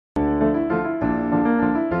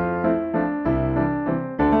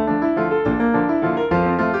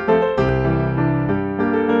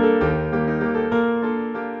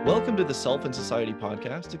the Self and Society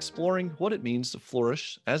podcast, exploring what it means to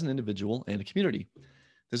flourish as an individual and a community.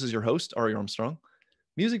 This is your host, Ari Armstrong.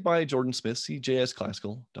 Music by Jordan Smith,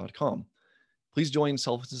 cjsclassical.com. Please join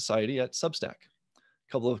Self and Society at Substack.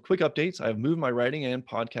 A couple of quick updates. I have moved my writing and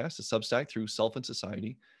podcast to Substack through Self and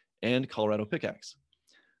Society and Colorado Pickaxe.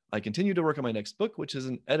 I continue to work on my next book, which is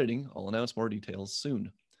in editing. I'll announce more details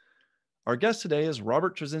soon. Our guest today is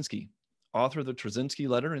Robert Tracinski, author of the Tracinski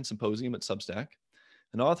Letter and Symposium at Substack,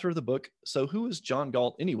 and author of the book, So Who Is John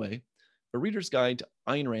Galt Anyway? A Reader's Guide to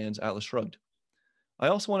Ayn Rand's Atlas Shrugged. I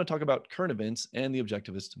also want to talk about current events and the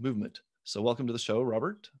Objectivist movement. So welcome to the show,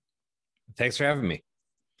 Robert. Thanks for having me.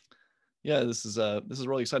 Yeah, this is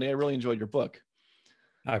really exciting. I really enjoyed your book.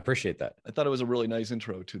 I appreciate that. I thought it was a really nice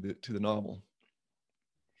intro to the novel.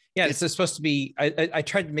 Yeah, it's supposed to be. I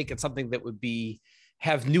tried to make it something that would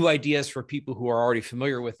have new ideas for people who are already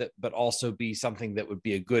familiar with it, but also be something that would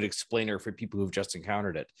be a good explainer for people who've just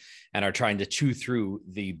encountered it and are trying to chew through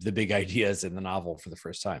the big ideas in the novel for the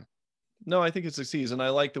first time. No, I think it succeeds. And I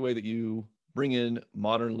like the way that you bring in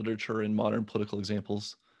modern literature and modern political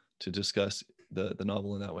examples to discuss the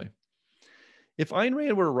novel in that way. If Ayn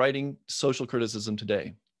Rand were writing social criticism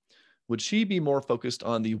today, would she be more focused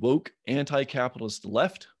on the woke anti-capitalist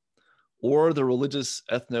left or the religious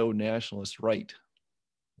ethno-nationalist right?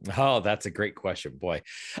 Oh, that's a great question, boy.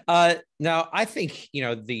 Now, I think,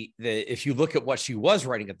 if you look at what she was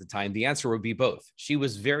writing at the time, the answer would be both. She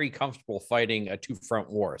was very comfortable fighting a two-front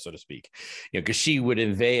war, so to speak, because she would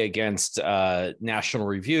inveigh against National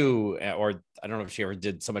Review, or I don't know if she ever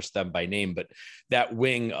did so much them by name, but that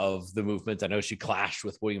wing of the movement. I know she clashed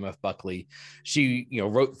with William F. Buckley. She,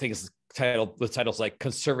 wrote things with titles like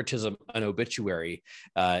Conservatism, an Obituary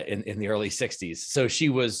in the early 60s. So she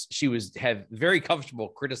was very comfortable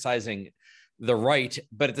criticizing the right,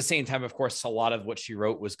 but at the same time, of course, a lot of what she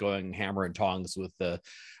wrote was going hammer and tongs with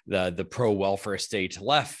the pro-welfare state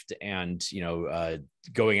left, and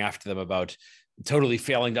going after them about totally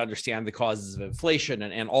failing to understand the causes of inflation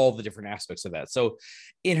and all the different aspects of that. So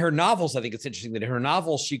in her novels, I think it's interesting that in her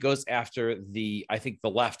novels, she goes after the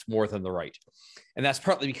left more than the right. And that's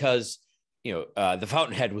partly because, The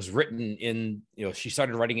Fountainhead was written in, she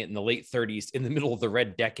started writing it in the late 30s in the middle of the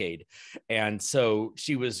Red Decade. And so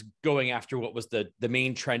she was going after what was the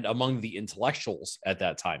main trend among the intellectuals at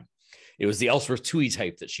that time. It was the Ellsworth Toohey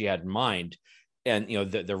type that she had in mind. And,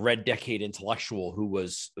 the Red Decade intellectual who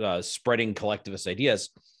was spreading collectivist ideas.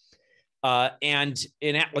 And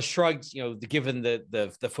in Atlas Shrugged, given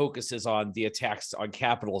the focus is on the attacks on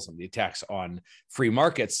capitalism, the attacks on free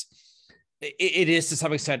markets, it is to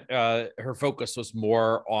some extent her focus was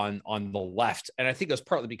more on the left. And I think it was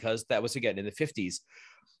partly because that was, again, in the 50s,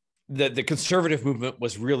 the conservative movement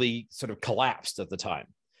was really sort of collapsed at the time,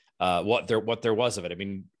 what there was of it. I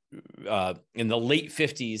mean, in the late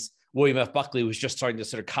 50s, William F. Buckley was just starting to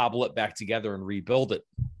sort of cobble it back together and rebuild it.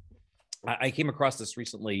 I came across this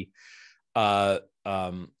recently, looking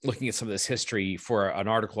at some of this history for an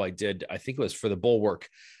article I did, I think it was for the Bulwark,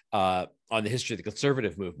 on the history of the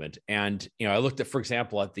conservative movement. And, I looked at, for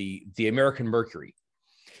example, at the American Mercury,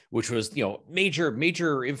 which was,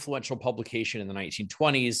 major influential publication in the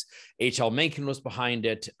 1920s. H.L. Mencken was behind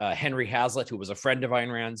it. Henry Hazlitt, who was a friend of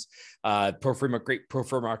Ayn Rand's, great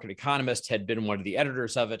pro-free market economist, had been one of the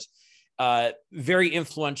editors of it. Very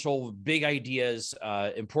influential, big ideas,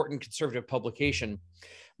 important conservative publication.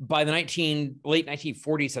 By the late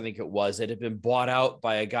 1940s, I think it had been bought out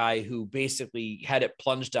by a guy who basically had it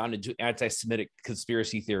plunged down into anti-Semitic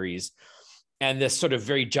conspiracy theories and this sort of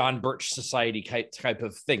very John Birch Society type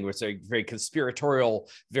of thing, which is very conspiratorial,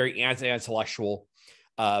 very anti-intellectual.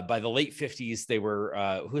 By the late 50s, they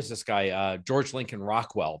were, who's this guy? George Lincoln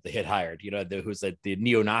Rockwell, they had hired, who's the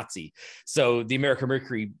neo-Nazi. So the American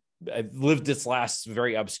Mercury lived its last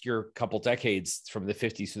very obscure couple decades from the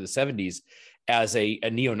 50s to the 70s as a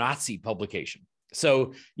neo-Nazi publication.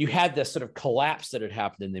 So you had this sort of collapse that had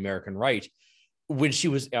happened in the American right when she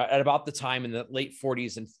was at about the time in the late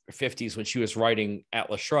 40s and 50s when she was writing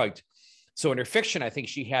Atlas Shrugged. So in her fiction, I think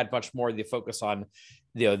she had much more of the focus on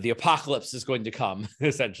the apocalypse is going to come,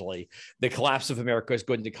 essentially. The collapse of America is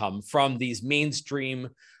going to come from these mainstream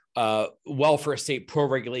welfare state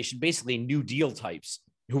pro-regulation, basically New Deal types,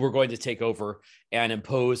 who were going to take over and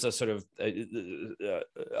impose a sort of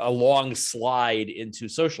a long slide into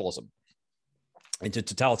socialism, into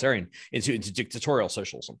dictatorial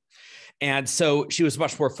socialism. And so she was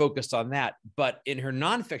much more focused on that. But in her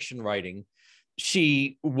nonfiction writing,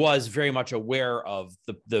 she was very much aware of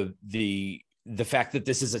the fact that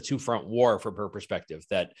this is a two-front war from her perspective,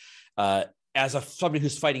 that as somebody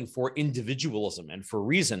who's fighting for individualism and for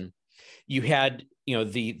reason, You had,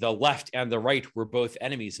 the left and the right were both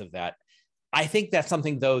enemies of that. I think that's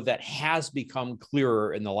something, though, that has become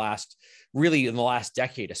clearer in the last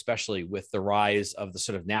decade, especially with the rise of the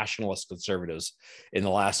sort of nationalist conservatives in the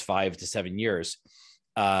last 5 to 7 years.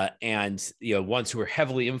 And ones who are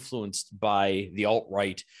heavily influenced by the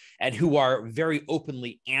alt-right and who are very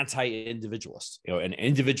openly anti-individualist, and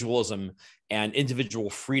individualism and individual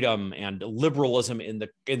freedom and liberalism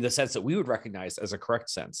in the sense that we would recognize as a correct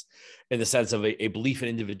sense, in the sense of a belief in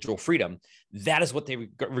individual freedom. That is what they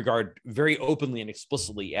regard very openly and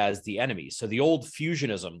explicitly as the enemy. So the old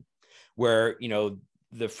fusionism, where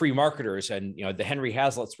the free marketers and the Henry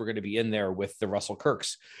Hazlitts were going to be in there with the Russell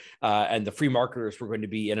Kirks, and the free marketers were going to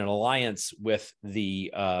be in an alliance with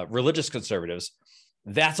the religious conservatives.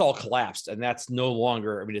 That's all collapsed, and that's no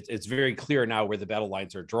longer. I mean, it's very clear now where the battle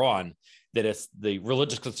lines are drawn, that it's the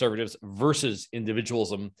religious conservatives versus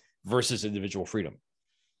individualism versus individual freedom.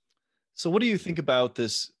 So, what do you think about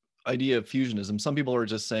this idea of fusionism? Some people are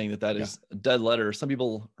just saying that is a dead letter. Some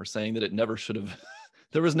people are saying that it never should have.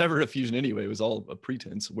 There was never a fusion anyway. It was all a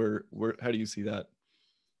pretense. How do you see that?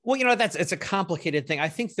 Well, it's a complicated thing. I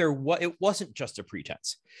think it wasn't just a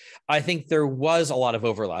pretense. I think there was a lot of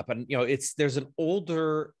overlap, and there's an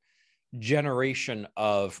older generation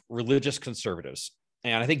of religious conservatives,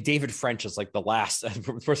 and I think David French is like the last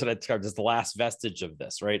person I described as the last vestige of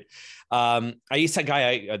this, right? He's a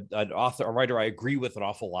guy, an author, a writer I agree with an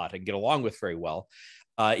awful lot and get along with very well,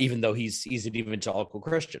 even though he's an evangelical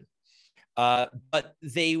Christian. But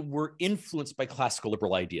they were influenced by classical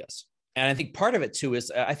liberal ideas. And I think part of it, too,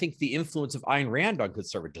 is I think the influence of Ayn Rand on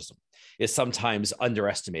conservatism is sometimes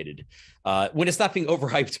underestimated when it's not being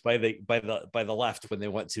overhyped by the left, when they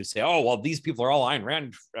want to say, oh, well, these people are all Ayn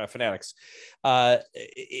Rand fanatics.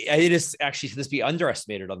 It is actually, should this be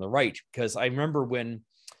underestimated on the right? Because I remember when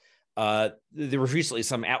there were recently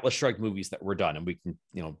some Atlas Shrugged movies that were done, and we can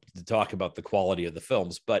talk about the quality of the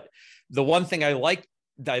films. But the one thing I liked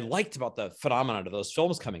about the phenomenon of those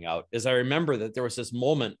films coming out is I remember that there was this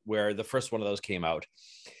moment where the first one of those came out,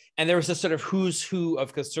 and there was this sort of who's who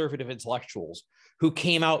of conservative intellectuals who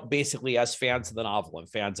came out basically as fans of the novel and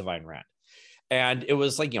fans of Ayn Rand. And it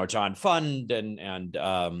was like, John Fund and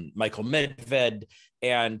Michael Medved.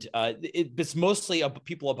 And it's mostly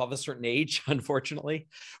people above a certain age, unfortunately.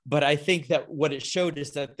 But I think that what it showed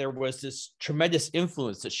is that there was this tremendous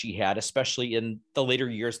influence that she had, especially in the later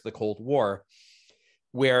years of the Cold War,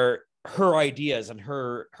 where her ideas and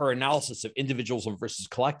her analysis of individualism versus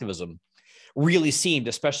collectivism really seemed,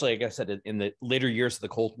 especially, like I said, in the later years of the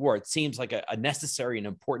Cold War, it seems like a necessary and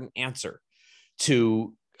important answer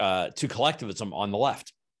to collectivism on the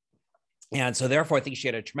left. And so therefore, I think she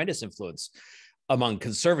had a tremendous influence among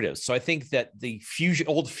conservatives. So I think that the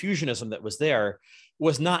old fusionism that was there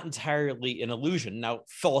was not entirely an illusion. Now,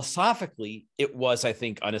 philosophically, it was, I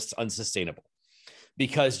think, unsustainable,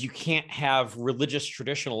 because you can't have religious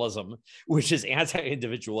traditionalism, which is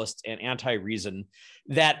anti-individualist and anti-reason,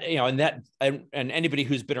 and anybody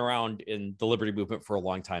who's been around in the liberty movement for a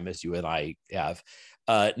long time, as you and I have,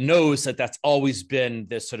 knows that that's always been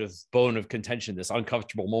this sort of bone of contention, this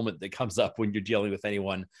uncomfortable moment that comes up when you're dealing with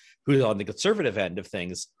anyone who's on the conservative end of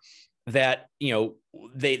things, that,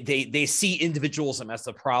 they see individualism as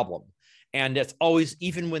the problem. And it's always,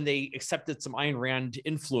 even when they accepted some Ayn Rand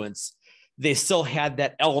influence, they still had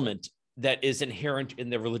that element that is inherent in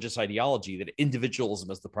their religious ideology, that individualism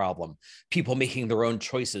is the problem, people making their own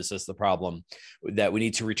choices is the problem, that we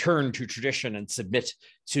need to return to tradition and submit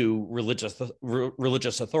to religious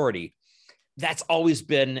authority. That's always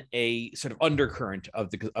been a sort of undercurrent of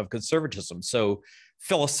conservatism. So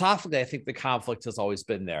philosophically, I think the conflict has always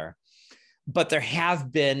been there, but there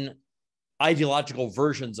have been ideological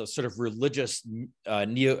versions of sort of religious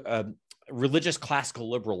classical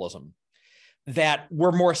liberalism that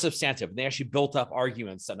were more substantive. They actually built up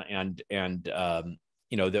arguments and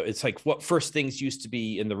it's like what first things used to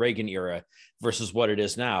be in the Reagan era versus what it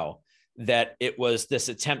is now, that it was this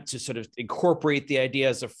attempt to sort of incorporate the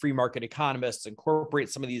ideas of free market economists, incorporate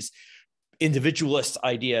some of these individualist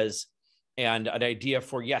ideas, and an idea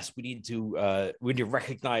for, yes, we need to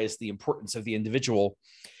recognize the importance of the individual,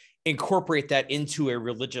 incorporate that into a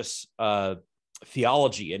religious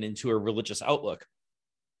theology and into a religious outlook.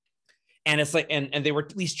 And it's like, and they were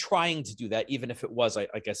at least trying to do that, even if it was,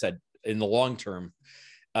 like I said, in the long term,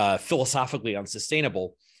 philosophically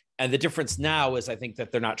unsustainable. And the difference now is, I think,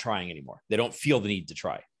 that they're not trying anymore. They don't feel the need to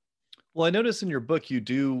try. Well, I noticed in your book, you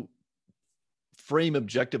do frame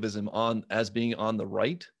objectivism as being on the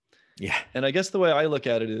right. Yeah. And I guess the way I look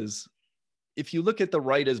at it is, if you look at the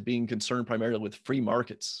right as being concerned primarily with free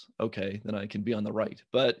markets, okay, then I can be on the right.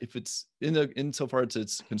 But if it's insofar as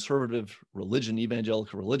it's conservative religion,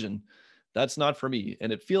 evangelical religion, that's not for me.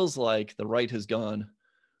 And it feels like the right has gone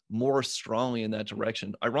more strongly in that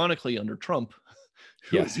direction. Ironically, under Trump,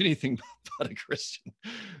 who is anything but a Christian.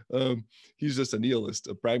 He's just a nihilist,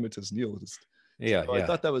 a pragmatist nihilist. Yeah, so I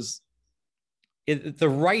thought that was... The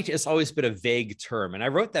right has always been a vague term. And I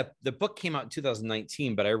wrote that, the book came out in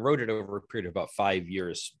 2019, but I wrote it over a period of about 5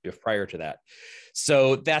 years prior to that.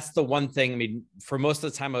 So that's the one thing. I mean, for most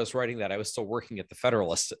of the time I was writing that, I was still working at the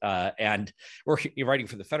Federalist and writing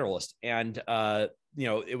for the Federalist. And,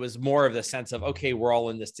 it was more of the sense of, okay, we're all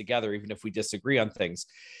in this together, even if we disagree on things.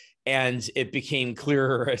 And it became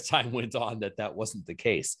clearer as time went on that that wasn't the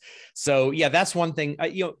case. So yeah, that's one thing.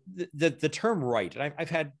 The term right, and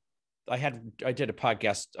I did a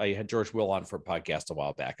podcast. I had George Will on for a podcast a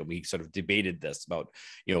while back, and we sort of debated this about,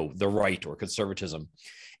 the right or conservatism.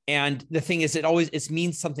 And the thing is, it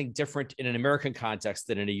means something different in an American context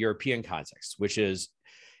than in a European context, which is,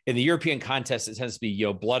 in the European context, it tends to be,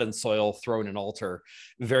 blood and soil, throne and altar,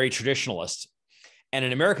 very traditionalist. And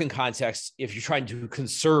in American context, if you're trying to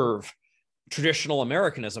conserve traditional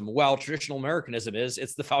Americanism, well, traditional Americanism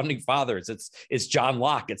it's the founding fathers, it's John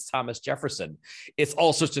Locke, it's Thomas Jefferson, it's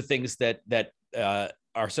all sorts of things that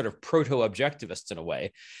are sort of proto-objectivists in a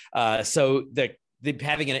way. So that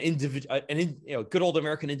having good old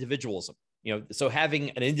American individualism, so having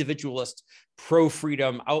an individualist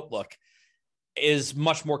pro-freedom outlook is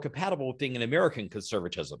much more compatible with being an American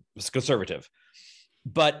conservative.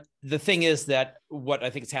 But the thing is that what I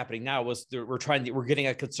think is happening now is we're getting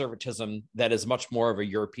a conservatism that is much more of a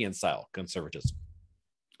European style conservatism.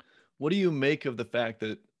 What do you make of the fact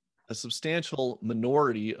that a substantial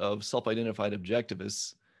minority of self-identified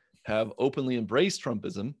objectivists have openly embraced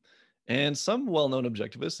Trumpism, and some well-known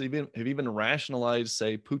objectivists have even rationalized,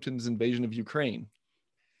 say, Putin's invasion of Ukraine?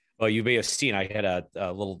 Well, you may have seen I had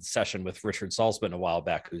a little session with Richard Salzman a while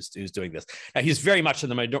back, who's doing this. Now, he's very much in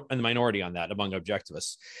the minority on that among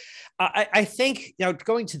objectivists. I think,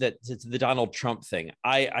 going to the Donald Trump thing,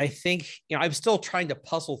 I think, I'm still trying to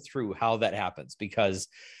puzzle through how that happens, because,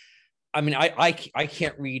 I mean, I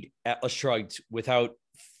can't read Atlas Shrugged without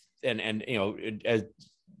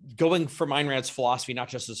going from Ayn Rand's philosophy, not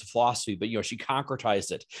just as a philosophy, but, she concretized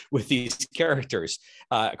it with these characters,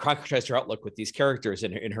 concretized her outlook with these characters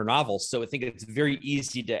in her novels. So I think it's very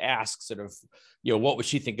easy to ask sort of, what would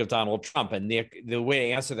she think of Donald Trump? And the way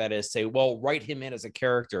to answer that is say, well, write him in as a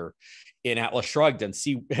character in Atlas Shrugged and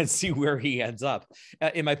see where he ends up.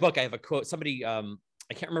 In my book, I have a quote, somebody,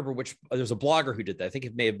 I can't remember which, there's a blogger who did that. I think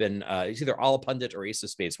it may have been it's either Ala Pundit or Ace of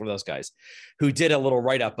Spades, one of those guys, who did a little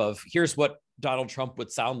write-up of, here's what Donald Trump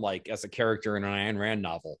would sound like as a character in an Ayn Rand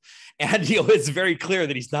novel. And, it's very clear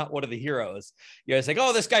that he's not one of the heroes. It's like,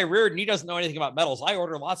 oh, this guy Reardon, he doesn't know anything about metals. I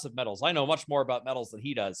order lots of metals. I know much more about metals than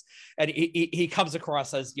he does. And he comes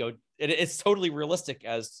across as, it's totally realistic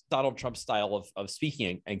as Donald Trump's style of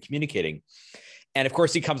speaking and communicating. And of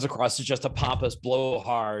course, he comes across as just a pompous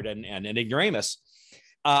blowhard and an ignoramus.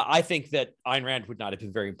 I think that Ayn Rand would not have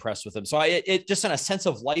been very impressed with him. So it just on a sense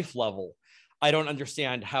of life level, I don't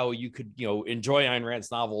understand how you could, enjoy Ayn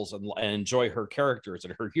Rand's novels and enjoy her characters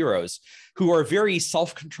and her heroes, who are very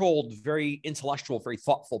self-controlled, very intellectual, very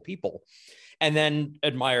thoughtful people, and then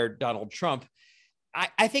admire Donald Trump.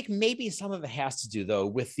 I think maybe some of it has to do, though,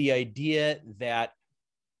 with the idea that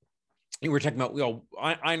we're talking about,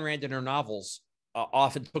 Ayn Rand in her novels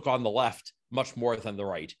often took on the left much more than the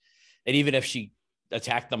right. And even if she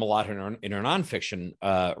attacked them a lot in her nonfiction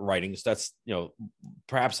writings, that's,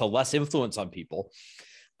 perhaps a less influence on people.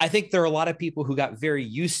 I think there are a lot of people who got very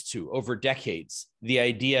used to, over decades, the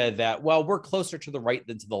idea that, well, we're closer to the right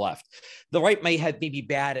than to the left. The right may be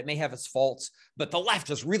bad, it may have its faults, but the left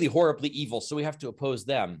is really horribly evil, so we have to oppose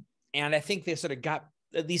them. And I think they sort of got,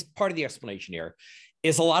 at least part of the explanation here,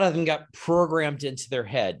 is a lot of them got programmed into their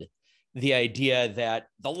head the idea that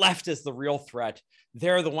the left is the real threat.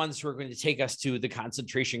 They're the ones who are going to take us to the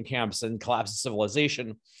concentration camps and collapse of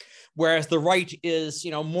civilization, whereas the right is,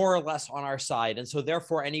 more or less on our side. And so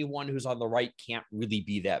therefore anyone who's on the right can't really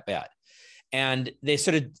be that bad. And they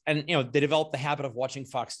they developed the habit of watching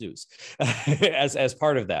Fox News as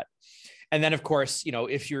part of that. And then, of course,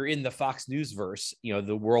 if you're in the Fox News verse,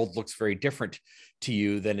 the world looks very different to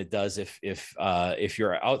you than it does if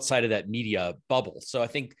you're outside of that media bubble. So I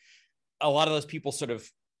think a lot of those people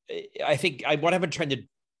what I've been trying to,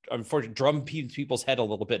 unfortunately, drum people's head a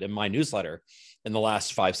little bit in my newsletter in the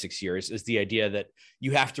last 5-6 years is the idea that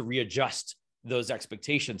you have to readjust those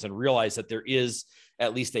expectations and realize that there is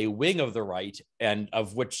at least a wing of the right, and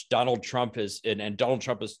of which Donald Trump is, and Donald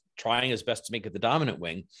Trump is trying his best to make it the dominant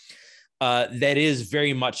wing, that is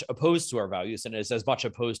very much opposed to our values, and is as much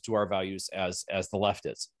opposed to our values as the left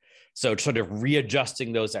is. So sort of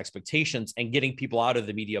readjusting those expectations and getting people out of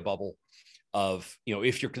the media bubble of,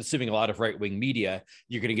 if you're consuming a lot of right-wing media,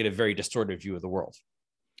 you're going to get a very distorted view of the world.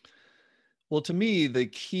 Well, to me, the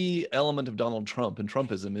key element of Donald Trump and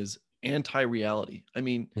Trumpism is anti-reality. I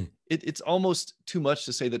mean, it's almost too much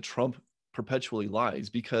to say that Trump perpetually lies,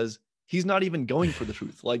 because he's not even going for the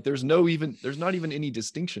truth. Like there's not even any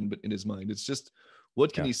distinction but in his mind. It's just,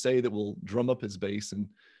 what can he say that will drum up his base and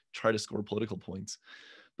try to score political points?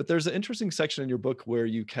 But there's an interesting section in your book where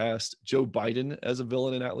you cast Joe Biden as a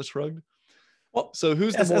villain in Atlas Shrugged. Well, so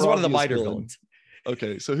who's as one of the minor villains?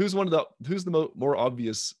 Okay, so who's the more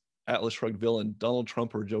obvious Atlas Shrugged villain, Donald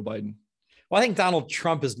Trump or Joe Biden? Well, I think Donald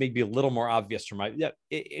Trump is maybe a little more obvious from my.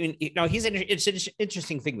 It's an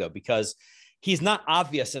interesting thing though, because he's not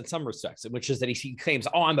obvious in some respects, which is that he claims,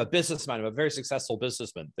 "Oh, I'm a businessman. I'm a very successful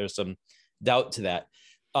businessman." There's some doubt to that.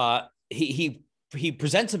 He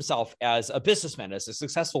presents himself as a businessman, as a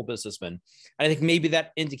successful businessman. And I think maybe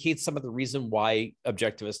that indicates some of the reason why some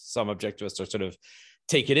objectivists are sort of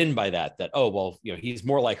taken in by that, oh, well, he's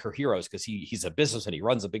more like her heroes because he's a businessman. He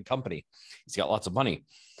runs a big company. He's got lots of money.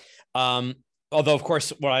 Although, of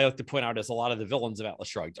course, what I like to point out is a lot of the villains of Atlas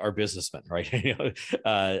Shrugged are businessmen, right?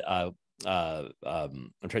 I'm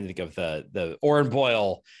trying to think of the Orrin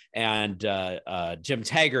Boyle and Jim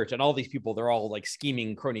Taggart and all these people. They're all like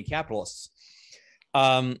scheming crony capitalists.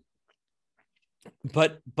 But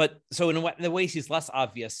so in the ways he's less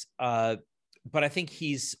obvious, but I think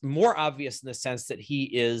he's more obvious in the sense that he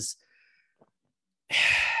is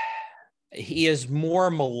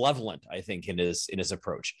more malevolent, I think, in his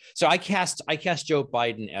approach. So I cast Joe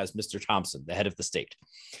Biden as Mr. Thompson, the head of the state,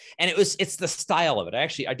 and it's the style of it.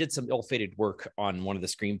 I did some ill-fated work on one of the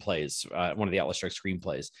screenplays, one of the Atlas Shrugged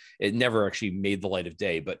screenplays. It never actually made the light of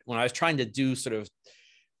day, but when I was trying to do sort of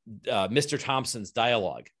Mr. Thompson's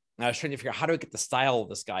dialogue, and I was trying to figure out, how do I get the style of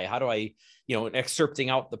this guy? How do I, excerpting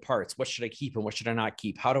out the parts? What should I keep and what should I not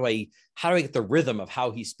keep? How do I get the rhythm of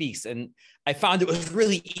how he speaks? And I found it was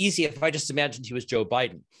really easy if I just imagined he was Joe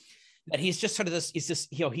Biden, that he's just sort of this,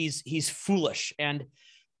 he's foolish. And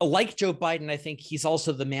like Joe Biden, I think he's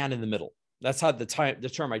also the man in the middle. That's how the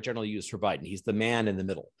term I generally use for Biden. He's the man in the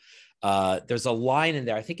middle. There's a line in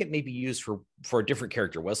there. I think it may be used for a different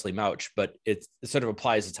character, Wesley Mouch, but it sort of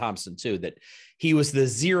applies to Thompson too, that he was the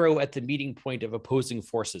zero at the meeting point of opposing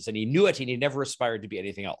forces, and he knew it, and he never aspired to be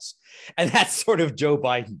anything else. And that's sort of Joe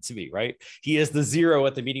Biden to me, right? He is the zero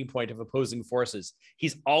at the meeting point of opposing forces.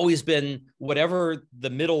 He's always been whatever the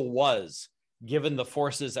middle was, given the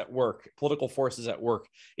forces at work, political forces at work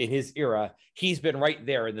in his era. He's been right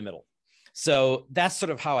there in the middle. So that's sort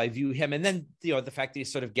of how I view him. And then, the fact that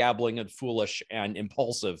he's sort of gabbling and foolish and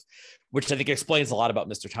impulsive, which I think explains a lot about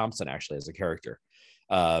Mr. Thompson actually as a character.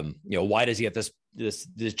 Why does he have this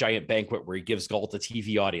giant banquet where he gives Galt a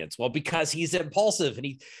TV audience? Well, because he's impulsive and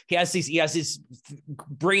he has these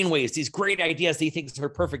brainwaves, these great ideas that he thinks are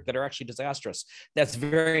perfect that are actually disastrous. That's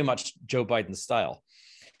very much Joe Biden's style.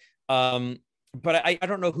 But I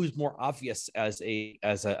don't know who's more obvious as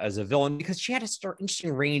a villain, because she had an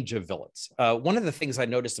interesting range of villains. One of the things I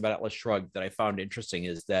noticed about Atlas Shrugged that I found interesting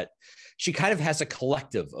is that she kind of has a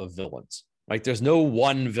collective of villains. Like there's no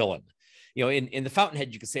one villain. In the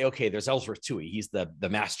Fountainhead, you could say, okay, there's Ellsworth Toohey. He's the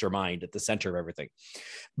mastermind at the center of everything.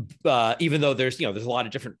 Even though there's a lot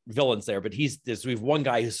of different villains there, but we have one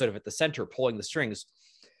guy who's sort of at the center pulling the strings.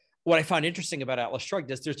 What I found interesting about Atlas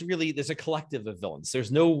Shrugged is there's a collective of villains.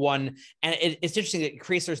 There's no one, and it's interesting that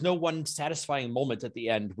there's no one satisfying moment at the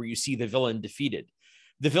end where you see the villain defeated.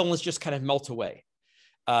 The villains just kind of melt away.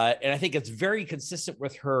 And I think it's very consistent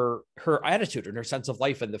with her attitude and her sense of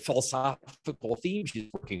life and the philosophical themes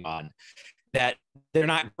she's working on, that they're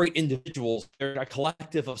not great individuals. They're a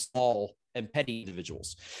collective of small and petty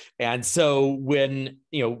individuals. And so when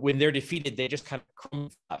they're defeated, they just kind of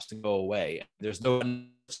crumble and go away. There's no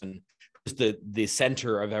one person who's the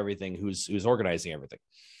center of everything, who's organizing everything.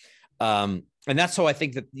 And that's how I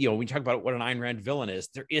think that, when we talk about what an Ayn Rand villain is,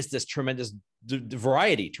 there is this tremendous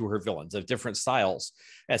variety to her villains of different styles.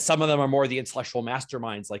 And some of them are more the intellectual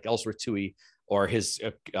masterminds like Ellsworth Toohey, or his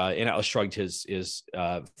in Atlas Shrugged, his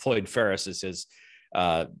Floyd Ferris is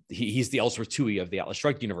he's the Ellsworth Toohey of the Atlas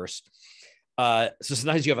Shrugged universe. So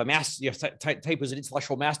sometimes you have type who's an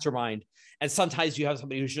intellectual mastermind, and sometimes you have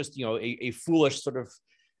somebody who's just a foolish sort of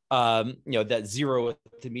that zero at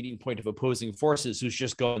the meeting point of opposing forces, who's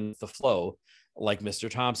just going with the flow, like Mr.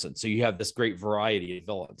 Thompson. So you have this great variety of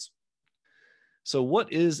villains. So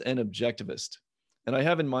what is an objectivist? And I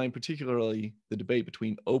have in mind particularly the debate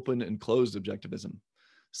between open and closed objectivism.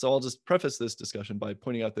 So I'll just preface this discussion by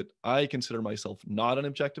pointing out that I consider myself not an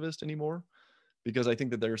objectivist anymore, because I think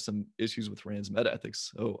that there are some issues with Rand's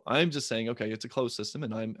meta-ethics. So I'm just saying, okay, it's a closed system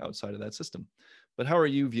and I'm outside of that system. But how are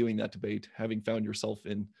you viewing that debate, having found yourself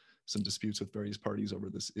in some disputes with various parties over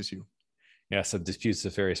this issue? Yeah, some disputes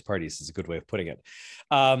with various parties is a good way of putting it.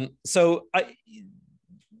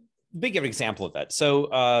 Big example of that.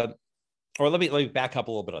 Or let me back up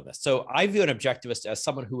a little bit on this. So I view an objectivist as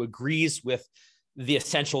someone who agrees with the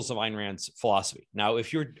essentials of Ayn Rand's philosophy. Now,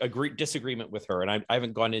 if you're disagreement with her, and I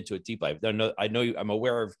haven't gone into it deeply, I know I'm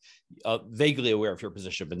aware of, vaguely aware of your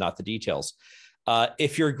position, but not the details.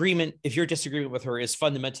 If your disagreement with her is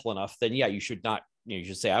fundamental enough, then yeah, you should not, you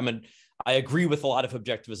should say, I agree with a lot of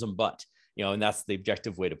objectivism, but, and that's the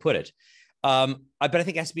objective way to put it. But I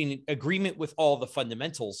think it has to be in agreement with all the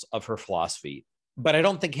fundamentals of her philosophy, but I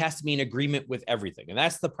don't think it has to be in agreement with everything. And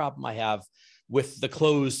that's the problem I have with the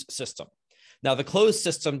closed system. Now, the closed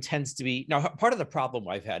system tends to be, now part of the problem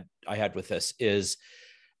I had with this is,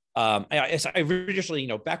 I originally,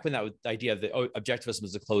 back when that idea of the objectivism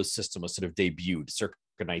as a closed system was sort of debuted circa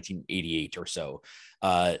 1988 or so,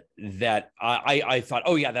 that I thought,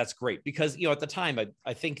 oh yeah, that's great. Because, at the time,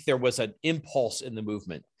 I think there was an impulse in the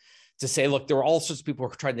movement to say, look, there were all sorts of people who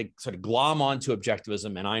were trying to sort of glom onto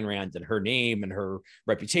objectivism and Ayn Rand and her name and her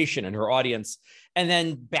reputation and her audience, and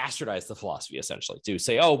then bastardize the philosophy essentially to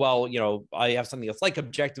say, oh, well, I have something that's like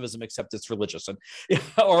objectivism, except it's religious, and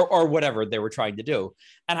or whatever they were trying to do.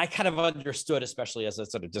 And I kind of understood, especially as a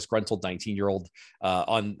sort of disgruntled 19-year-old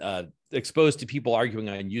exposed to people arguing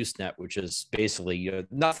on Usenet, which is basically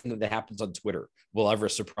nothing that happens on Twitter will ever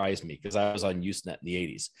surprise me, because I was on Usenet in the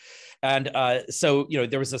 80s. And so,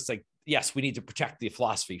 there was this like, yes, we need to protect the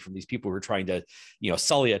philosophy from these people who are trying to,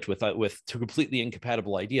 sully it with completely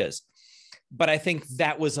incompatible ideas. But I think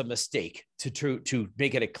that was a mistake to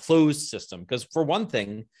make it a closed system. Because for one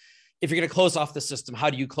thing, if you're going to close off the system, how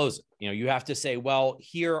do you close it? You have to say, well,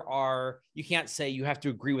 you can't say you have to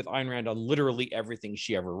agree with Ayn Rand on literally everything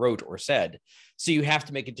she ever wrote or said. So you have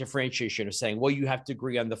to make a differentiation of saying, well, you have to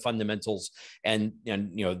agree on the fundamentals and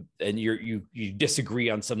you disagree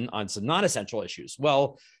on some non-essential issues.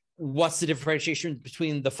 Well, what's the differentiation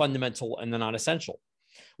between the fundamental and the non-essential?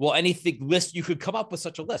 Well, anything list, you could come up with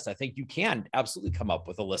such a list. I think you can absolutely come up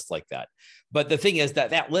with a list like that. But the thing is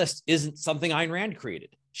that list isn't something Ayn Rand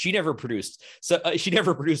created. She never produced. She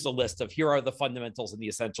never produced a list of here are the fundamentals and the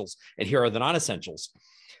essentials, and here are the non-essentials.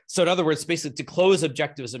 So in other words, basically to close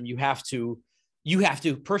objectivism, you have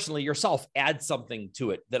to personally yourself add something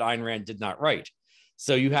to it that Ayn Rand did not write.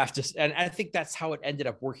 So you have to, and I think that's how it ended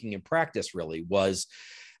up working in practice, really, was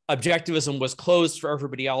objectivism was closed for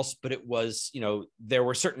everybody else, but it was, there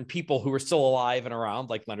were certain people who were still alive and around,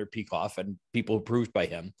 like Leonard Peikoff and people approved by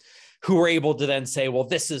him, who were able to then say, well,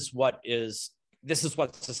 this is what's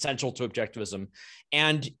essential to objectivism.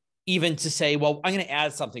 And even to say, well, I'm going to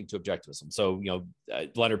add something to objectivism. So,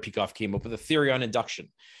 Leonard Peikoff came up with a theory on induction,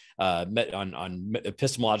 on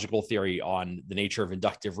epistemological theory on the nature of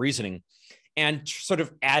inductive reasoning, and sort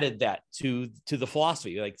of added that to the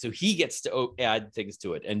philosophy. Like, so he gets to add things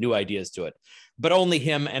to it and new ideas to it, but only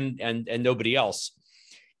him and nobody else.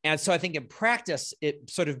 And so I think in practice, it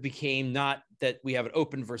sort of became not that we have an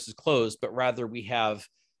open versus closed, but rather we have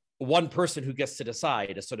one person who gets to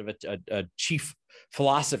decide, a sort of a chief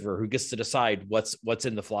philosopher who gets to decide what's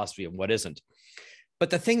in the philosophy and what isn't. But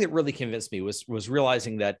the thing that really convinced me was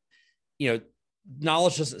realizing that,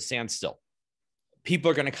 knowledge doesn't stand still.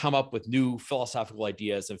 People are going to come up with new philosophical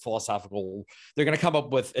ideas and they're going to come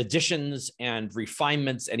up with additions and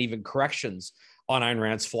refinements and even corrections on Ayn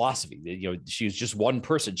Rand's philosophy. She was just one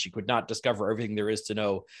person. She could not discover everything there is to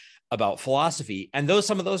know about philosophy. And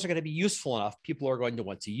some of those are going to be useful enough. People are going to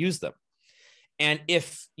want to use them. And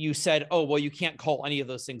if you said, oh, well, you can't call any of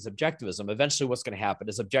those things objectivism, eventually what's going to happen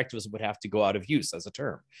is objectivism would have to go out of use as a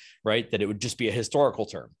term, right? That it would just be a historical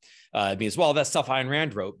term. It means, well, that's stuff Ayn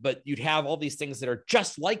Rand wrote, but you'd have all these things that are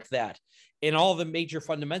just like that in all the major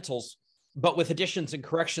fundamentals, but with additions and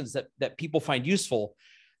corrections that people find useful,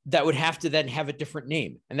 that would have to then have a different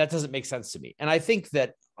name. And that doesn't make sense to me. And I think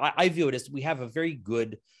that I view it as we have a very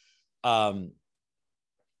good,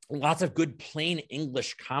 lots of good plain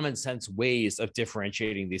English common sense ways of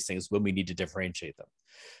differentiating these things when we need to differentiate them.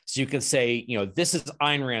 So you can say, this is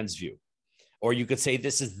Ayn Rand's view, or you could say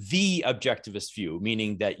this is the objectivist view,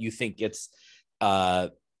 meaning that you think it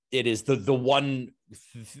is the one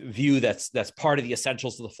view that's part of the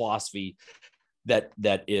essentials of the philosophy that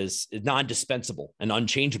is non-dispensable and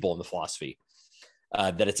unchangeable in the philosophy.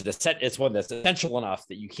 That it's one that's essential enough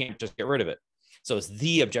that you can't just get rid of it. So it's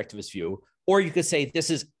the objectivist view. Or you could say this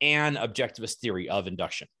is an objectivist theory of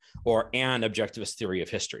induction, or an objectivist theory of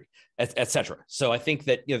history, et cetera. So I think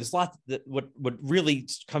that, there's a lot that what really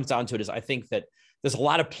comes down to it is I think that there's a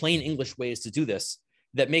lot of plain English ways to do this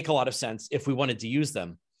that make a lot of sense if we wanted to use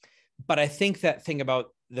them. But I think that thing about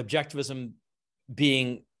the objectivism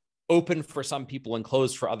being open for some people and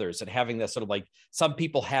closed for others, and having that sort of like some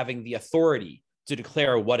people having the authority to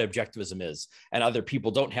declare what objectivism is, and other people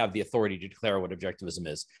don't have the authority to declare what objectivism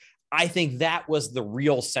is. I think that was the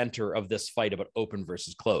real center of this fight about open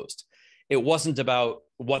versus closed. It wasn't about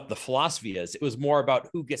what the philosophy is. It was more about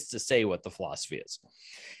who gets to say what the philosophy is.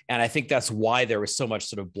 And I think that's why there was so much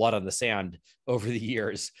sort of blood on the sand over the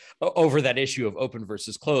years over that issue of open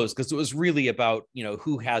versus closed, because it was really about,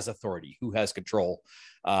 who has authority, who has control,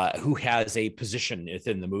 who has a position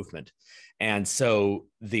within the movement. And so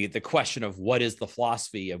the question of what is the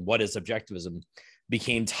philosophy and what is objectivism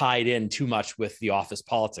became tied in too much with the office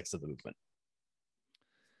politics of the movement.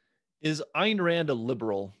 Is Ayn Rand a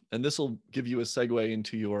liberal? And this will give you a segue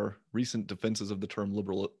into your recent defenses of the term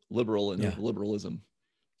liberal and liberalism.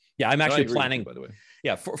 Yeah, I'm actually planning, you, by the way.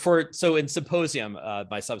 Yeah, so in Symposium,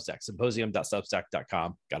 my Substack,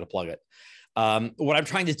 symposium.substack.com, got to plug it. What I'm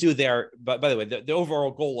trying to do there, by the way, the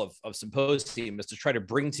overall goal of Symposium is to try to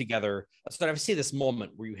bring together, so I see this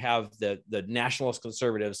moment where you have the nationalist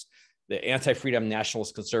conservatives, the anti-freedom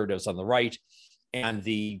nationalist conservatives on the right, and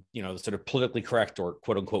the sort of politically correct or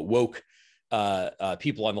quote unquote woke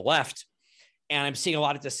people on the left. And I'm seeing a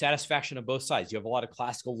lot of dissatisfaction on both sides. You have a lot of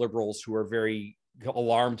classical liberals who are very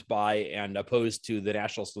alarmed by and opposed to the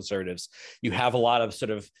nationalist conservatives. You have a lot of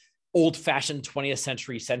sort of old-fashioned 20th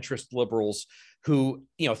century centrist liberals who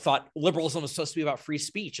thought liberalism was supposed to be about free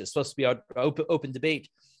speech. It's supposed to be about open debate,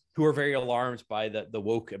 who are very alarmed by the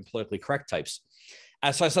woke and politically correct types.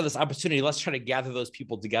 And so I saw this opportunity. Let's try to gather those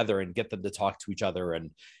people together and get them to talk to each other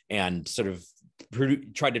and sort of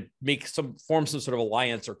try to form some sort of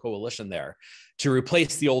alliance or coalition there to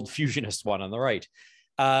replace the old fusionist one on the right.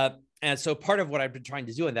 And so part of what I've been trying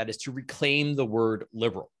to do in that is to reclaim the word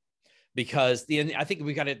liberal, because I think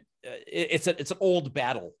we got it. It's an old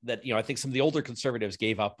battle that I think some of the older conservatives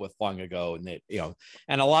gave up with long ago, and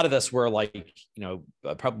and a lot of us were like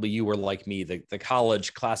probably you were like me, the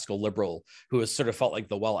college classical liberal who has sort of felt like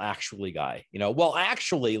the well actually guy. Well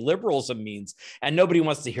actually liberalism means, and nobody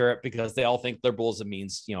wants to hear it because they all think liberalism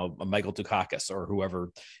means Michael Dukakis or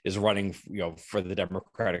whoever is running for the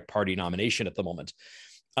Democratic Party nomination at the moment,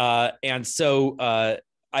 and so.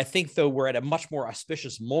 I think, though, we're at a much more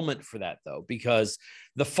auspicious moment for that, though, because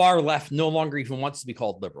the far left no longer even wants to be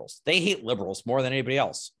called liberals. They hate liberals more than anybody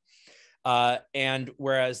else. And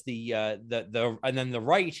whereas and then the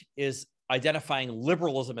right is identifying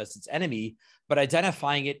liberalism as its enemy, but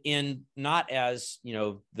identifying it in not as,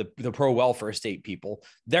 the pro-welfare state people.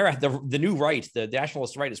 They're the new right, the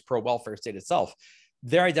nationalist right is pro-welfare state itself.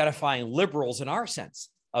 They're identifying liberals in our sense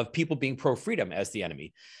of people being pro-freedom as the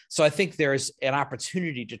enemy. So I think there's an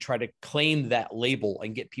opportunity to try to claim that label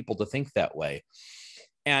and get people to think that way.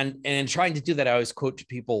 And in trying to do that, I always quote to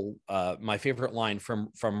people my favorite line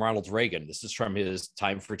from Ronald Reagan. This is from his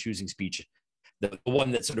Time for Choosing speech, the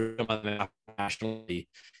one that sort of nationally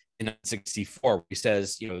in 1964. He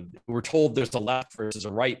says, we're told there's a left versus a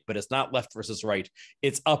right, but it's not left versus right.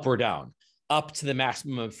 It's up or down. Up to the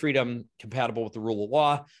maximum of freedom compatible with the rule of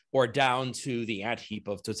law, or down to the ant-heap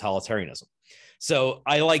of totalitarianism. So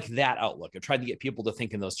I like that outlook of trying to get people to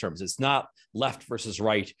think in those terms. It's not left versus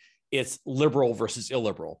right, it's liberal versus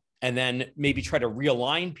illiberal. And then maybe try to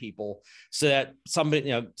realign people so that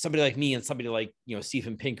somebody like me and somebody like,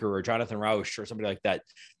 Stephen Pinker or Jonathan Rauch or somebody like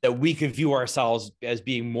that we could view ourselves as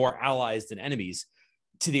being more allies than enemies,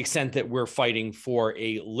 to the extent that we're fighting for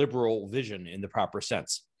a liberal vision in the proper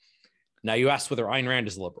sense. Now, you asked whether Ayn Rand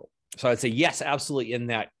is liberal. So I'd say yes, absolutely, in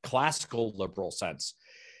that classical liberal sense.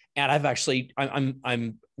 And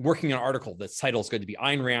I'm working on an article that's title is going to be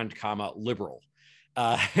Ayn Rand, liberal.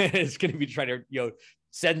 It's going to be trying to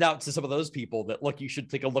send out to some of those people that look, you should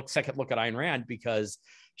take a second look at Ayn Rand, because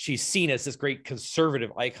she's seen as this great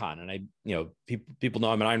conservative icon. And people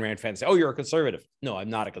know I'm an Ayn Rand fan. Say, oh, you're a conservative. No,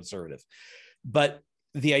 I'm not a conservative. But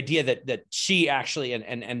the idea that she actually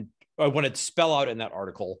and I want to spell out in that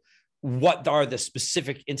article what are the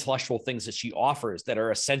specific intellectual things that she offers that are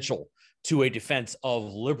essential to a defense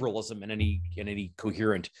of liberalism in any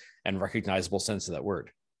coherent and recognizable sense of that word.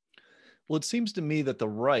 Well, it seems to me that the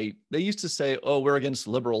right, they used to say, oh, we're against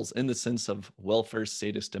liberals in the sense of welfare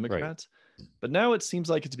sadist Democrats. Right. But now it seems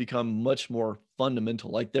like it's become much more fundamental.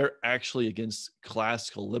 Like they're actually against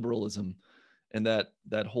classical liberalism and that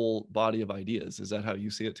whole body of ideas. Is that how you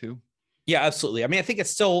see it too? Yeah, absolutely. I mean, I think it's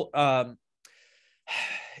still,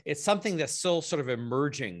 it's something that's still sort of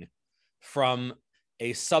emerging from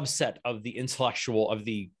a subset of the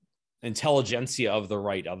intelligentsia of the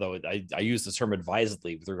right, although I use the term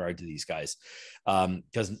advisedly with regard to these guys,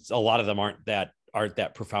 because a lot of them aren't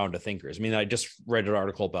that profound of thinkers. I mean, I just read an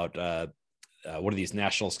article about one of these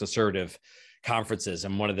nationalist conservative conferences,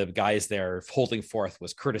 and one of the guys there holding forth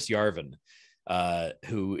was Curtis Yarvin,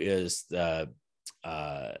 who is the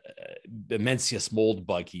Mencius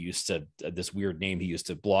Moldbug. He used to this weird name he used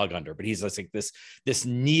to blog under, but he's like this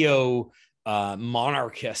neo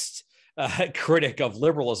monarchist critic of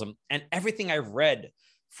liberalism. And everything I've read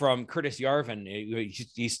from Curtis Yarvin,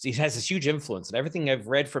 he has this huge influence, and everything I've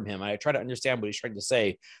read from him, I try to understand what he's trying to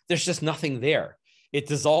say. There's just nothing there. It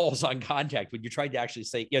dissolves on contact when you try to actually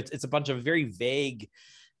say, it's a bunch of very vague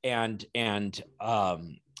and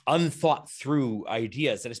unthought through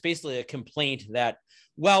ideas. And it's basically a complaint that,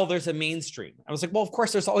 well, there's a mainstream. I was like, well, of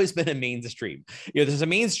course, there's always been a mainstream. There's a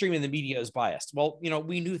mainstream and the media is biased. Well,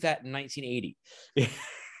 we knew that in 1980.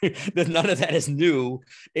 None of that is new.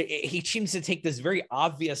 He seems to take this very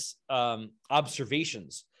obvious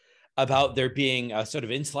observations about there being a sort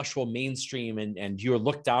of intellectual mainstream and you're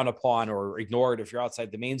looked down upon or ignored if you're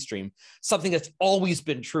outside the mainstream, something that's always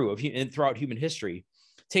been true throughout human history,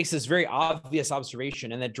 takes this very obvious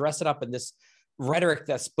observation and then dress it up in this rhetoric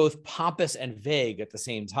that's both pompous and vague at the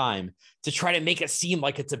same time to try to make it seem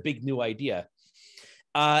like it's a big new idea.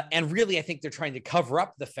 And really, I think they're trying to cover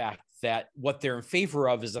up the fact that what they're in favor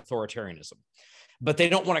of is authoritarianism. But they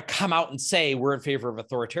don't want to come out and say we're in favor of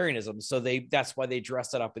authoritarianism. So that's why they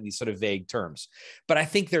dress it up in these sort of vague terms. But I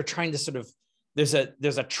think they're trying to sort of, there's a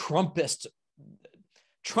Trumpist.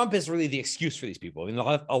 Trump is really the excuse for these people. I mean,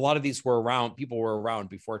 a lot of these people were around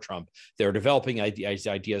before Trump. They were developing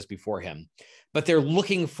ideas before him, but they're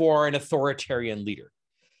looking for an authoritarian leader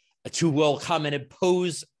who will come and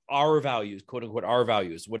impose our values, quote unquote, our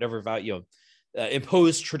values, whatever value,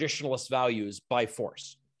 impose traditionalist values by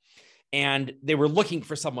force. And they were looking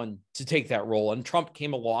for someone to take that role. And Trump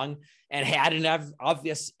came along and had an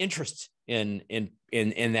obvious interest in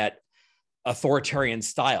that authoritarian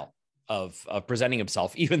style of presenting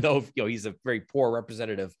himself, even though he's a very poor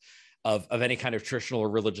representative of any kind of traditional or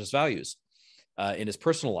religious values in his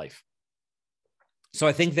personal life. So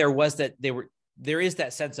I think there is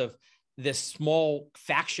that sense of this small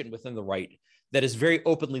faction within the right that is very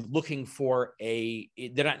openly looking for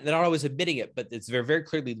they're not always admitting it, but they're very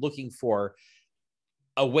clearly looking for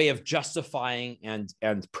a way of justifying and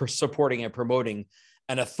supporting and promoting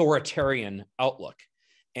an authoritarian outlook.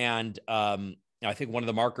 And I think one of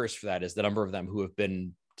the markers for that is the number of them who have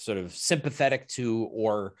been sort of sympathetic to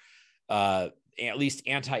or at least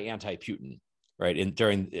anti-Putin, right?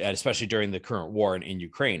 Especially during the current war in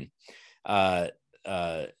Ukraine.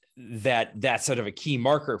 That's sort of a key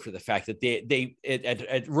marker for the fact that they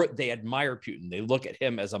admire Putin. They look at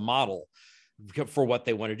him as a model for what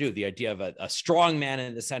they want to do. The idea of a strong man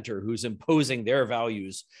in the center who's imposing their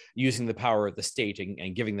values using the power of the state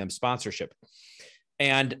and giving them sponsorship.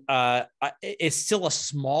 And it's still a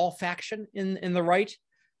small faction in the right,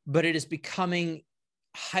 but it is becoming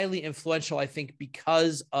highly influential, I think,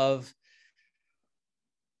 because of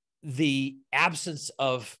the absence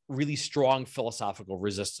of really strong philosophical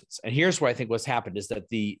resistance. And here's what I think what's happened is that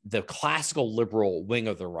the classical liberal wing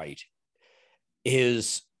of the right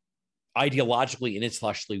is ideologically and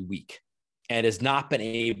intellectually weak and has not been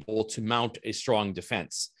able to mount a strong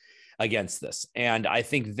defense against this. And I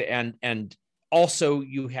think, and also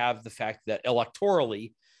you have the fact that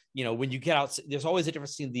electorally, when you get out, there's always a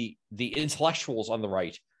difference between the intellectuals on the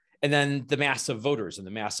right and then the mass of voters and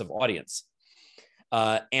the massive audience.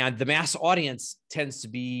 And the mass audience tends to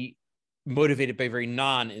be motivated by very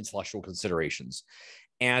non-intellectual considerations.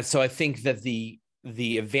 And so I think that the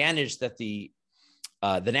advantage that the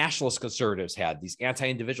nationalist conservatives had, these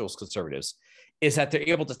anti-individualist conservatives, is that they're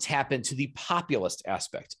able to tap into the populist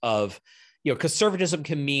aspect of, conservatism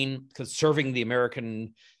can mean conserving the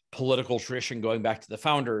American political tradition going back to the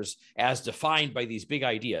founders as defined by these big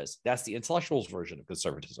ideas. That's the intellectuals version of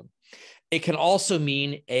conservatism. It can also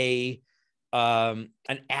mean an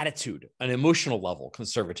attitude, an emotional level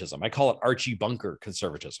conservatism. I call it Archie Bunker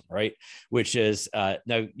conservatism, right? Which is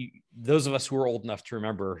those of us who are old enough to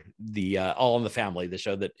remember the All in the Family, the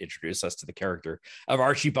show that introduced us to the character of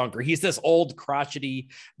Archie Bunker. He's this old crotchety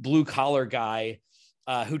blue collar guy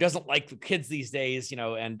who doesn't like the kids these days,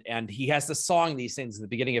 and he has this song, these things at the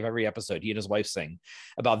beginning of every episode, he and his wife sing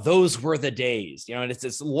about those were the days, and it's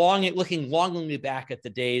this longingly back at the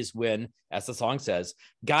days when, as the song says,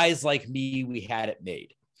 guys like me, we had it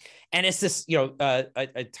made. And it's this,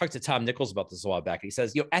 I talked to Tom Nichols about this a while back. And he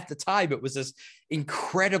says, at the time, it was this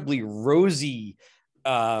incredibly rosy,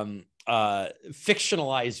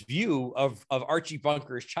 fictionalized view of Archie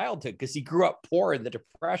Bunker's childhood, because he grew up poor in the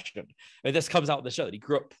Depression. And this comes out in the show that he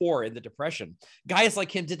grew up poor in the Depression. Guys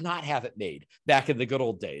like him did not have it made back in the good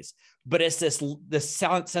old days. But it's this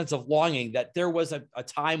sense of longing that there was a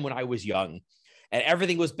time when I was young and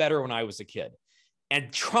everything was better when I was a kid.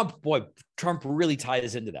 And Trump really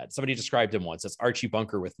ties into that. Somebody described him once as Archie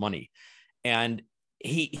Bunker with money. And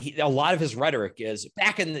he a lot of his rhetoric is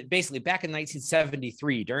back in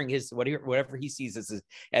 1973, during his whatever he sees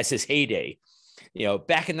as his heyday,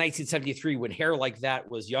 back in 1973, when hair like that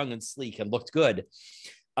was young and sleek and looked good,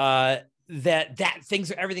 everything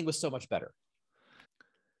was so much better.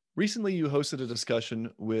 Recently, you hosted a discussion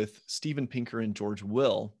with Steven Pinker and George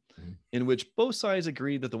Will, in which both sides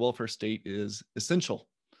agree that the welfare state is essential.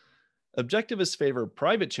 Objectivists favor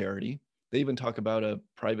private charity. They even talk about a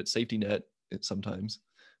private safety net sometimes,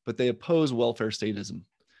 but they oppose welfare statism.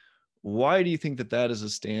 Why do you think that is a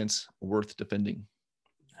stance worth defending?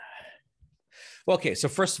 Well, okay, so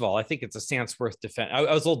first of all, I think it's a stance worth defending. I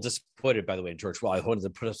was a little disappointed, by the way, in George Will. I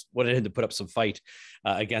wanted him to put up some fight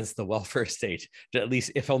against the welfare state, at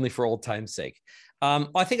least if only for old time's sake.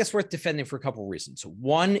 I think it's worth defending for a couple of reasons.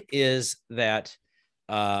 One is that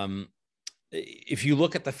if you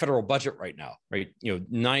look at the federal budget right now, right,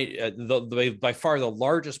 by far the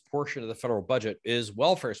largest portion of the federal budget is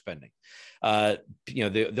welfare spending.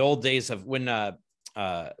 The old days of when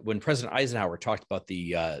President Eisenhower talked about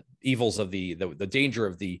the evils of the danger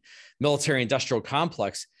of the military-industrial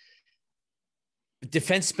complex,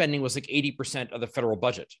 defense spending was like 80% of the federal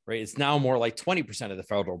budget, right? It's now more like 20% of the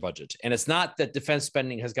federal budget. And it's not that defense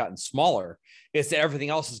spending has gotten smaller, it's that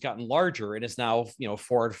everything else has gotten larger, and it's now,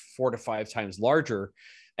 4 to 5 times larger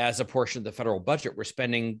as a portion of the federal budget. We're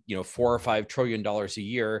spending, $4 or $5 trillion a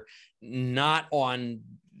year, not on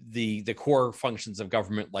the core functions of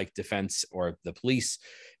government like defense or the police.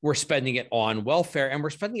 We're spending it on welfare, and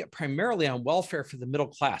we're spending it primarily on welfare for the middle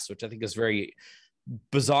class, which I think is very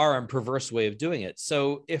bizarre and perverse way of doing it.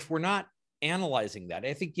 So if we're not analyzing that,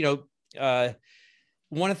 I think,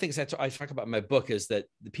 one of the things I talk about in my book is that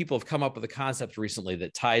the people have come up with a concept recently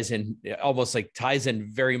that ties in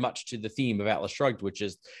very much to the theme of Atlas Shrugged, which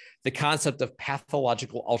is the concept of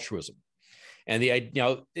pathological altruism. And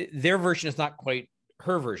their version is not quite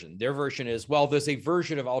her version. Their version is, well, there's a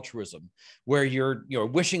version of altruism where you're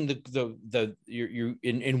wishing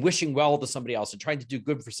in wishing well to somebody else and trying to do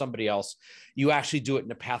good for somebody else, you actually do it in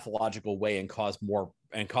a pathological way and cause more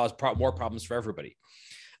problems for everybody.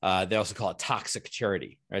 They also call it toxic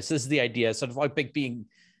charity, right? So this is the idea, sort of like being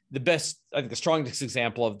the best, I think the strongest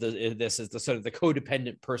example of this is the sort of the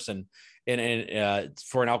codependent person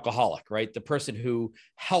for an alcoholic, right? The person who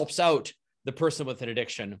helps out the person with an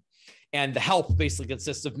addiction. And the help basically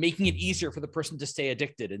consists of making it easier for the person to stay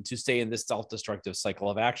addicted and to stay in this self-destructive cycle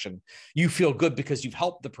of action. You feel good because you've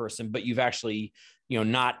helped the person, but you've actually,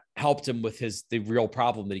 not helped him with the real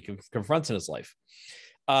problem that he confronts in his life.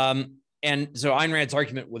 And so Ayn Rand's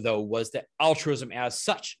argument, though, was that altruism as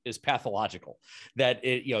such is pathological. That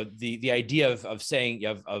the idea of saying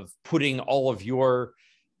of putting all of your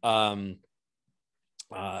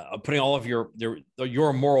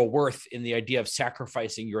your moral worth in the idea of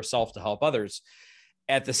sacrificing yourself to help others.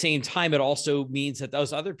 At the same time, it also means that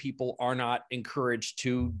those other people are not encouraged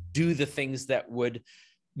to do the things that would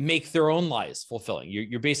make their own lives fulfilling.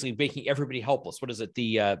 You're basically making everybody helpless. What is it?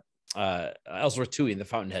 The Ellsworth Toohey in The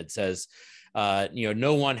Fountainhead says,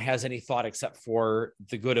 no one has any thought except for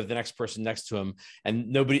the good of the next person next to him,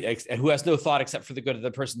 and who has no thought except for the good of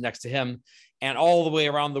the person next to him, and all the way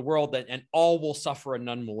around the world, and all will suffer and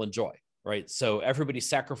none will enjoy, right? So everybody's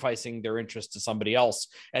sacrificing their interest to somebody else,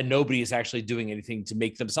 and nobody is actually doing anything to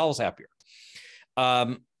make themselves happier.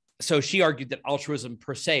 So she argued that altruism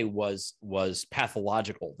per se was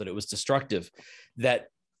pathological, that it was destructive, that,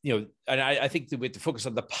 and I think that we have to focus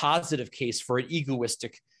on the positive case for an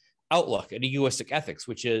egoistic outlook, an egoistic ethics,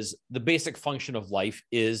 which is the basic function of life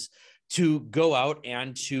is to go out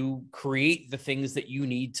and to create the things that you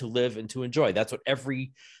need to live and to enjoy. That's what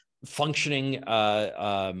every functioning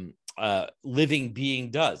living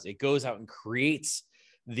being does. It goes out and creates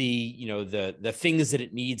the things that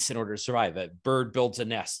it needs in order to survive. A bird builds a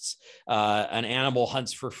nest, an animal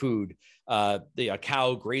hunts for food, a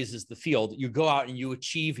cow grazes the field. You go out and you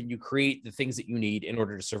achieve and you create the things that you need in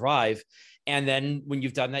order to survive. And then when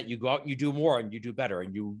you've done that, you go out and you do more and you do better,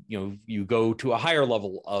 and you go to a higher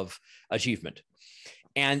level of achievement.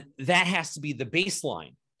 And that has to be the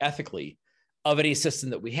baseline ethically of any system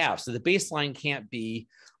that we have. So the baseline can't be,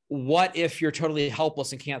 what if you're totally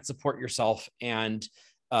helpless and can't support yourself and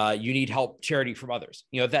you need help, charity from others?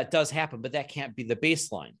 That does happen, but that can't be the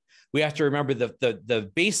baseline. We have to remember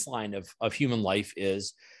the baseline of human life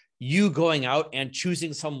is you going out and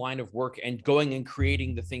choosing some line of work and going and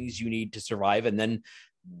creating the things you need to survive, and then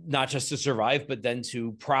not just to survive, but then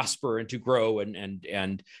to prosper and to grow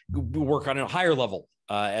and work on a higher level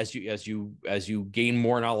as you gain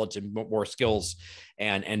more knowledge and more skills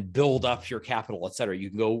and build up your capital, et cetera. You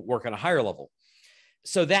can go work on a higher level.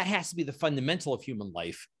 So that has to be the fundamental of human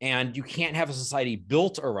life. And you can't have a society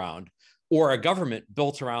built around, or a government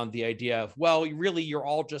built around, the idea of, well, really, you're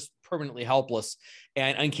all just permanently helpless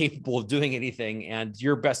and incapable of doing anything, and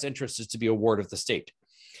your best interest is to be a ward of the state.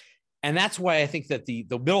 And that's why I think that the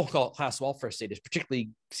middle class welfare state is particularly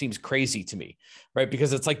seems crazy to me, right?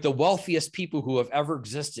 Because it's like the wealthiest people who have ever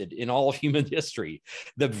existed in all of human history,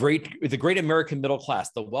 the great American middle class,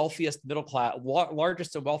 the wealthiest middle class,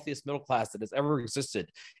 largest and wealthiest middle class that has ever existed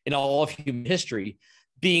in all of human history,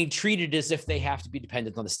 being treated as if they have to be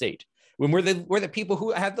dependent on the state, when we're the people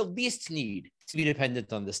who have the least need to be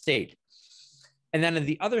dependent on the state. And then on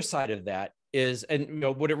the other side of that is, and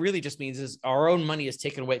what it really just means is our own money is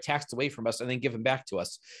taken away, taxed away from us, and then given back to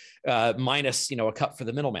us, minus a cut for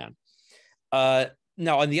the middleman. Now,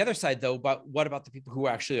 on the other side, though, but what about the people who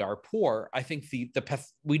actually are poor? I think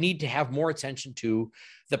we need to have more attention to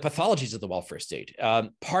the pathologies of the welfare state.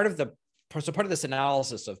 Part of this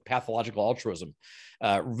analysis of pathological altruism,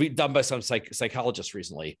 done by some psychologists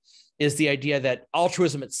recently, is the idea that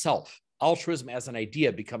altruism as an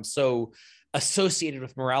idea, becomes so associated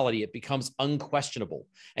with morality, it becomes unquestionable,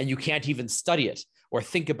 and you can't even study it or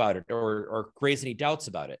think about it or raise any doubts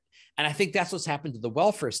about it. And I think that's what's happened to the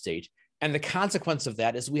welfare state. And the consequence of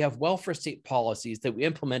that is we have welfare state policies that we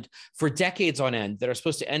implement for decades on end that are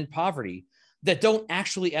supposed to end poverty, that don't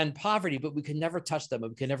actually end poverty, but we can never touch them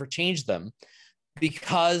and we can never change them,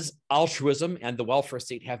 because altruism and the welfare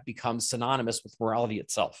state have become synonymous with morality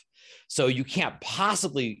itself. So you can't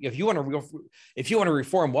possibly, if you want to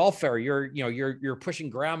reform welfare, you're pushing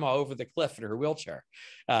grandma over the cliff in her wheelchair.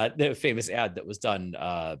 The famous ad that was done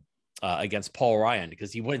against Paul Ryan,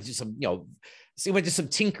 because he went to some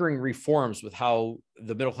tinkering reforms with how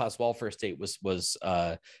the middle class welfare state was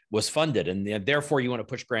funded, and therefore you want to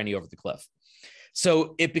push Granny over the cliff.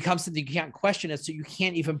 So it becomes something you can't question it, so you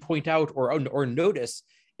can't even point out or notice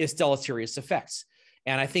its deleterious effects.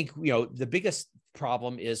 And I think the biggest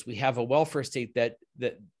problem is we have a welfare state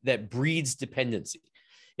that breeds dependency.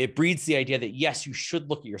 It breeds the idea that, yes, you should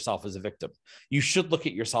look at yourself as a victim. You should look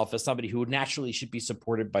at yourself as somebody who naturally should be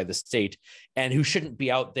supported by the state, and who shouldn't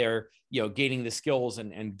be out there, gaining the skills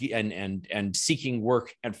and seeking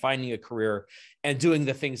work and finding a career and doing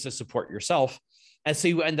the things to support yourself. And so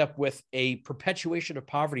you end up with a perpetuation of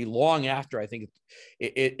poverty long after I think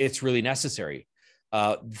it's really necessary.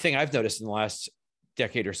 The thing I've noticed in the last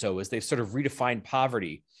decade or so is they've sort of redefined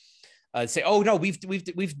poverty. Say, oh no, we've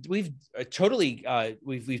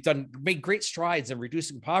made great strides in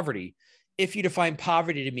reducing poverty. If you define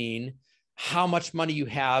poverty to mean how much money you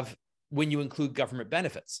have when you include government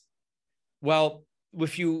benefits, well,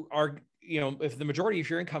 if the majority of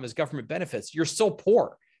your income is government benefits, you're still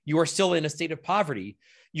poor. You are still in a state of poverty.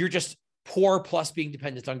 You're just poor plus being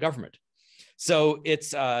dependent on government. So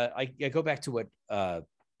it's, I go back to what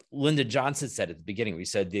Lyndon Johnson said at the beginning. We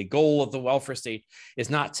said the goal of the welfare state is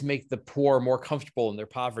not to make the poor more comfortable in their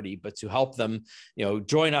poverty, but to help them,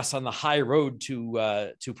 join us on the high road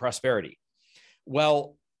to prosperity.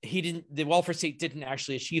 Well, the welfare state didn't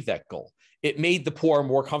actually achieve that goal. It made the poor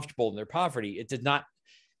more comfortable in their poverty. It did not,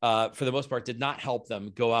 for the most part, did not help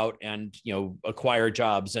them go out and acquire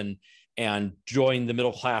jobs and join the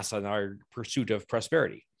middle class on our pursuit of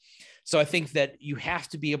prosperity. So I think that you have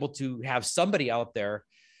to be able to have somebody out there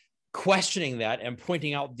questioning that and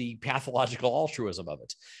pointing out the pathological altruism of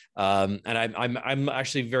it. And I'm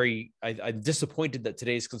actually I'm disappointed that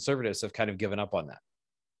today's conservatives have kind of given up on that.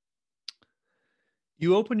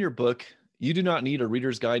 You open your book, "You do not need a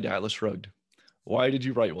reader's guide to Atlas Shrugged." Why did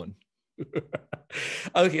you write one?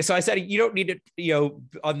 Okay, so I said you don't need it,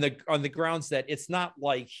 on the grounds that it's not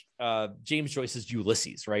like James Joyce's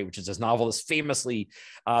Ulysses, right, which is this novel that's famously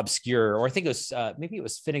obscure, or I think it was maybe it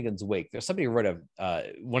was Finnegan's Wake. There's somebody who wrote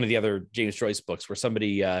one of the other James Joyce books where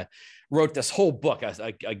somebody wrote this whole book,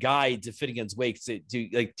 a guide to Finnegan's Wake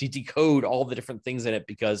to decode all the different things in it,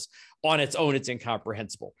 because on its own it's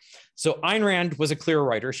incomprehensible. So Ayn Rand was a clear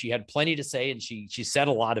writer. She had plenty to say, and she said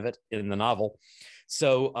a lot of it in the novel.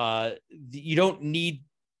 So you don't need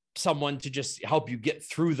someone to just help you get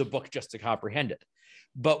through the book just to comprehend it.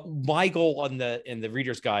 But my goal in the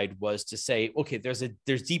reader's guide was to say, okay,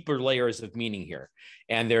 there's deeper layers of meaning here,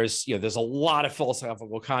 and there's a lot of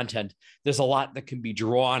philosophical content. There's a lot that can be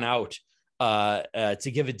drawn out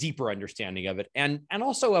to give a deeper understanding of it and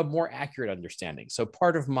also a more accurate understanding. So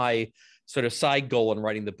part of my sort of side goal in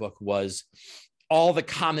writing the book was all the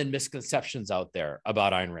common misconceptions out there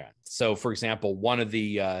about Ayn Rand. So, for example, one of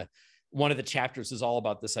the chapters is all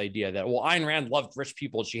about this idea that, well, Ayn Rand loved rich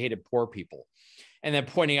people, she hated poor people. And then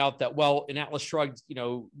pointing out that, well, in Atlas Shrugged,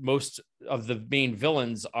 most of the main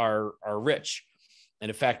villains are rich. And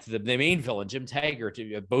in fact, the main villain, Jim Taggart,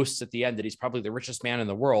 boasts at the end that he's probably the richest man in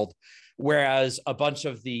the world, whereas a bunch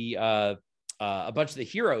of the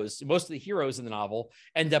heroes, most of the heroes in the novel,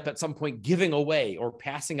 end up at some point giving away or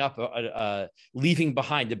passing up, leaving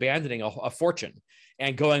behind, abandoning a fortune,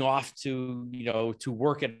 and going off to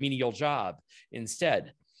work at a menial job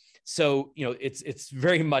instead. So it's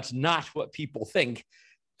very much not what people think.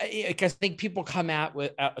 I think people come at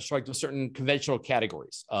with certain conventional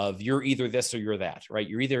categories of you're either this or you're that, right?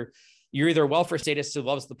 You're either welfare status who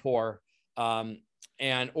loves the poor,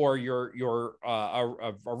 or you're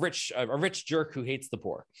a rich jerk who hates the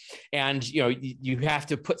poor, and you have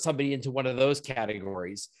to put somebody into one of those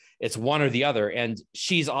categories. It's one or the other, and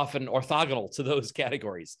she's often orthogonal to those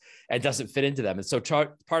categories and doesn't fit into them. And so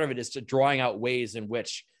part of it is to drawing out ways in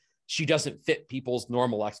which she doesn't fit people's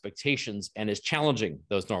normal expectations and is challenging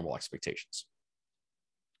those normal expectations.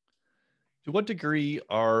 To what degree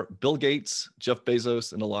are Bill Gates, Jeff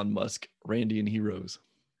Bezos, and Elon Musk Randian heroes?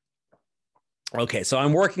 Okay, so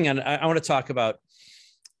I'm working on, I want to talk about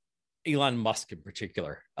Elon Musk in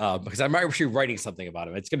particular, because I'm actually writing something about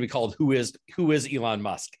him. It's going to be called Who Is Elon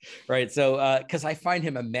Musk, right? So, because I find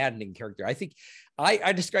him a maddening character. I think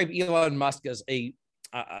I describe Elon Musk as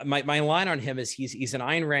my line on him is he's an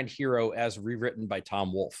Ayn Rand hero as rewritten by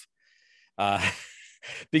Tom Wolfe,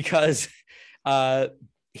 because I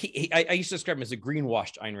used to describe him as a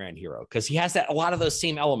greenwashed Ayn Rand hero because he has a lot of those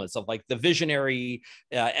same elements of like the visionary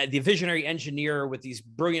engineer with these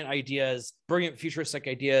brilliant ideas, brilliant futuristic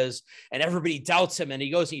ideas, and everybody doubts him, and he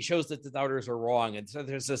goes and he shows that the doubters are wrong, and so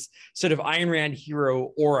there's this sort of Ayn Rand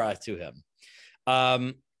hero aura to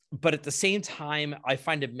him. But at the same time, I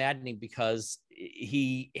find it maddening because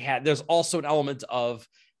there's also an element of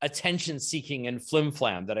attention seeking and flim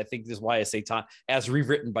flam that I think is why I say as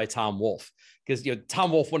rewritten by Tom Wolfe. Because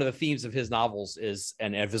Tom Wolfe, one of the themes of his novels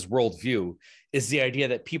and of his worldview is the idea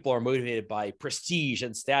that people are motivated by prestige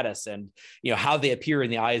and status and how they appear in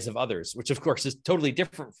the eyes of others, which of course is totally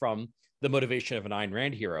different from the motivation of an Ayn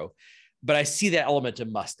Rand hero. But I see that element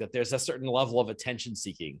in Musk, that there's a certain level of attention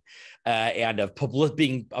seeking and of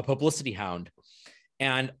being a publicity hound.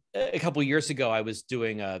 And a couple of years ago, I was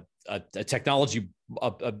doing a technology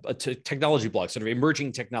blog, sort of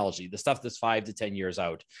emerging technology, the stuff that's 5 to 10 years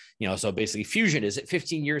out. So basically, fusion, is it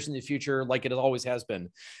 15 years in the future, like it always has been,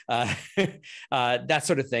 that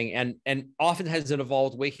sort of thing. And often has it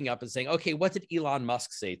involved waking up and saying, okay, what did Elon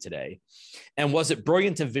Musk say today? And was it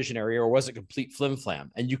brilliant and visionary, or was it complete flim flam?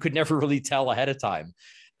 And you could never really tell ahead of time.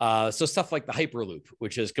 So stuff like the Hyperloop,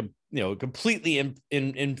 which is completely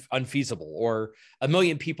unfeasible, or 1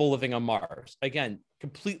 million people living on Mars, again,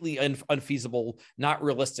 completely unfeasible, not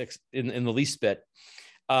realistic in the least bit.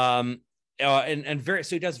 So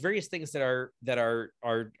he does various things that are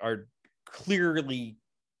clearly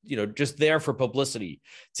just there for publicity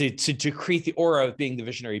to create the aura of being the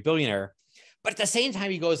visionary billionaire. But at the same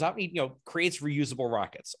time, he goes out and he creates reusable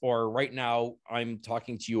rockets. Or right now, I'm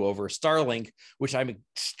talking to you over Starlink, which I'm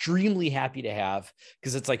extremely happy to have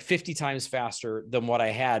because it's like 50 times faster than what I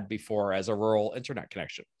had before as a rural internet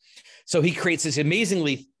connection. So he creates this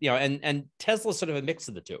amazingly, and Tesla's sort of a mix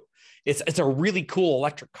of the two. It's a really cool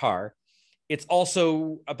electric car. It's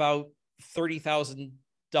also about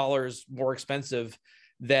 $30,000 more expensive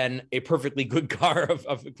than a perfectly good car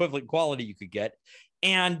of equivalent quality you could get.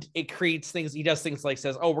 And it creates things. He does things like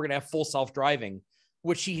says, "Oh, we're going to have full self-driving,"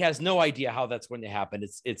 which he has no idea how that's going to happen.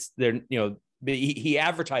 It's there. He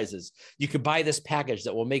advertises you could buy this package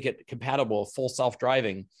that will make it compatible with full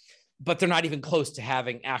self-driving, but they're not even close to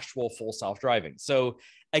having actual full self-driving. So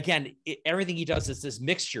again, everything he does is this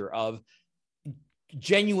mixture of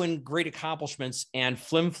genuine great accomplishments and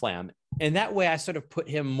flim flam. And that way, I sort of put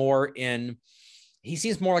him more in. He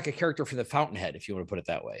seems more like a character from the Fountainhead, if you want to put it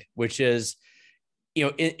that way, which is.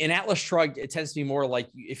 In Atlas Shrugged, it tends to be more like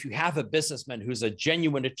if you have a businessman who's a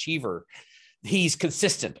genuine achiever, he's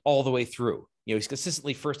consistent all the way through. He's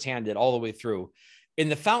consistently first-handed all the way through. In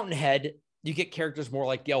the Fountainhead, you get characters more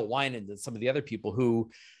like Gail Wyman and some of the other people who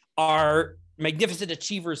are magnificent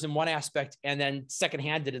achievers in one aspect and then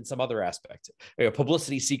second-handed in some other aspect,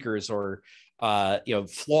 publicity seekers or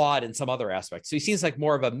flawed in some other aspect. So he seems like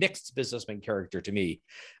more of a mixed businessman character to me.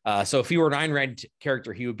 So if he were an Ayn Rand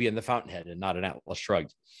character, he would be in the Fountainhead and not an Atlas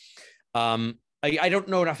Shrugged. I don't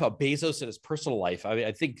know enough about Bezos and his personal life. I mean,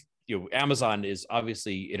 I think, Amazon is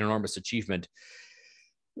obviously an enormous achievement.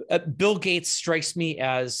 Bill Gates strikes me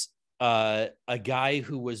as a guy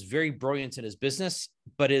who was very brilliant in his business,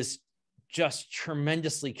 but is just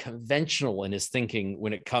tremendously conventional in his thinking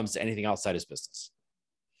when it comes to anything outside his business.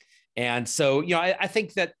 And so, I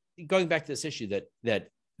think that going back to this issue that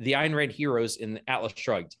the Ayn Rand heroes in Atlas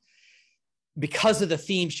Shrugged, because of the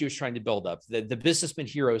theme she was trying to build up, the businessman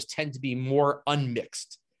heroes tend to be more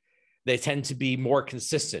unmixed. They tend to be more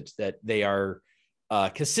consistent, that they are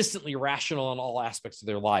consistently rational in all aspects of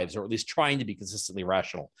their lives, or at least trying to be consistently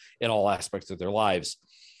rational in all aspects of their lives.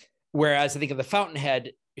 Whereas I think in The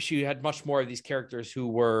Fountainhead, she had much more of these characters who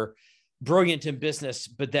were brilliant in business,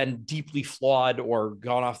 but then deeply flawed or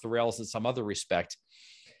gone off the rails in some other respect.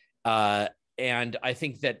 And I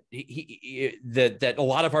think that that a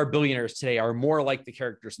lot of our billionaires today are more like the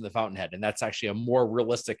characters in The Fountainhead, and that's actually a more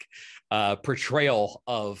realistic portrayal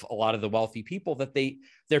of a lot of the wealthy people. That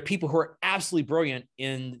they're people who are absolutely brilliant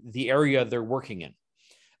in the area they're working in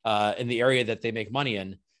the area that they make money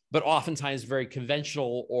in, but oftentimes very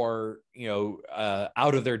conventional or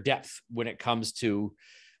out of their depth when it comes to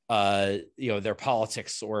their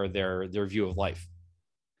politics or their view of life.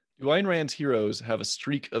 Do Ayn Rand's heroes have a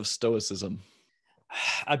streak of stoicism?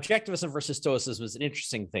 Objectivism versus stoicism is an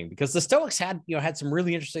interesting thing, because the Stoics had some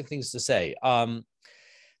really interesting things to say.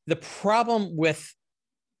 The problem with,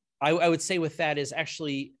 I would say with that is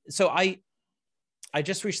actually, so I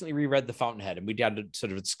just recently reread The Fountainhead, and we had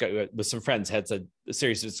sort of with some friends had a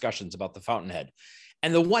series of discussions about The Fountainhead.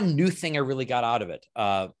 And the one new thing I really got out of it,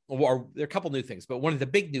 or there are a couple new things, but one of the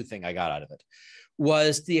big new thing I got out of it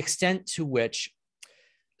was the extent to which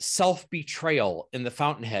self-betrayal in The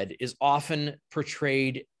Fountainhead is often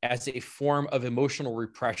portrayed as a form of emotional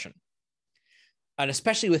repression. And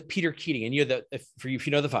especially with Peter Keating, and if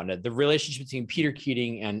you know The Fountainhead, the relationship between Peter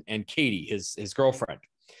Keating and Katie, his girlfriend,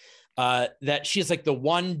 that she's like the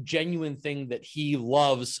one genuine thing that he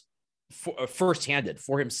loves first-handed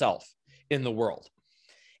for himself in the world.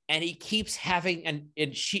 And he keeps having,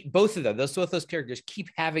 and she, both of them, those characters keep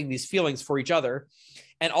having these feelings for each other,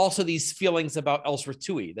 and also these feelings about Ellsworth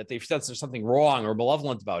Toohey, that they've said there's something wrong or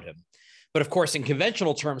malevolent about him. But of course, in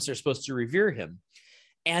conventional terms, they're supposed to revere him.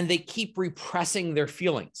 And they keep repressing their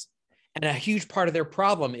feelings. And a huge part of their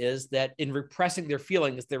problem is that in repressing their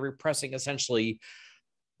feelings, they're repressing essentially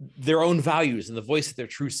their own values and the voice of their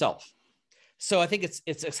true self. So I think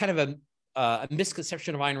it's kind of a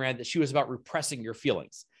misconception of Ayn Rand that she was about repressing your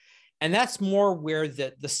feelings. And that's more where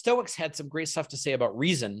the Stoics had some great stuff to say about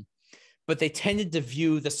reason, but they tended to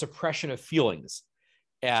view the suppression of feelings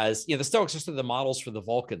as, the Stoics are sort of the models for the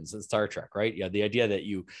Vulcans in Star Trek, right? The idea that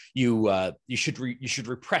you should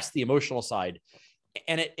repress the emotional side.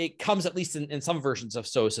 And it comes, at least in some versions of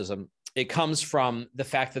Stoicism, it comes from the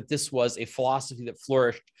fact that this was a philosophy that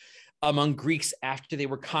flourished among Greeks after they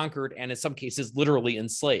were conquered and in some cases literally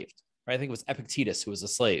enslaved. Right? I think it was Epictetus who was a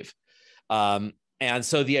slave. And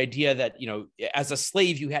so the idea that, as a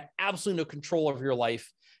slave, you had absolutely no control over your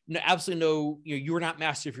life, you were not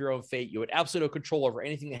master of your own fate. You had absolutely no control over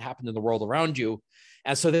anything that happened in the world around you.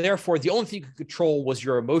 And so therefore, the only thing you could control was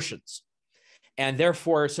your emotions. And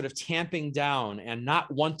therefore, sort of tamping down and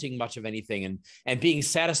not wanting much of anything and being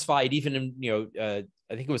satisfied, even in, I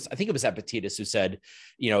think it was Epictetus who said,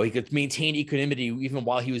 he could maintain equanimity even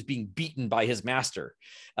while he was being beaten by his master,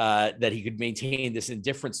 that he could maintain this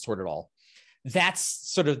indifference toward it all. That's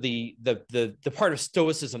sort of the part of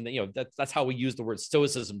Stoicism that, that's how we use the word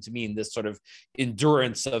Stoicism to mean this sort of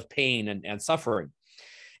endurance of pain and suffering.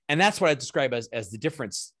 And that's what I describe as the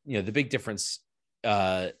difference, the big difference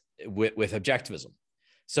with Objectivism.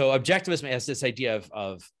 So Objectivism has this idea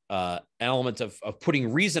of an element of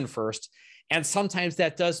putting reason first. And sometimes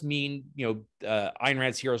that does mean, Ayn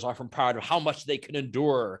Rand's heroes are often proud of how much they can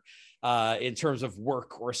endure in terms of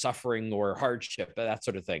work or suffering or hardship, that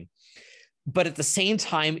sort of thing. But at the same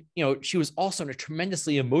time, she was also a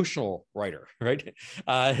tremendously emotional writer, right?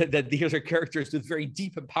 That these are characters with very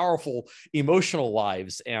deep and powerful emotional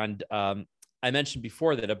lives. And I mentioned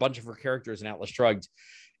before that a bunch of her characters in Atlas Shrugged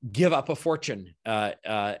give up a fortune.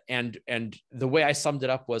 And the way I summed it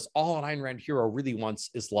up was all an Ayn Rand hero really wants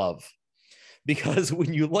is love. Because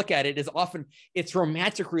when you look at it, it's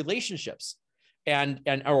romantic relationships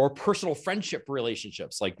or personal friendship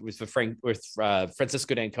relationships, like with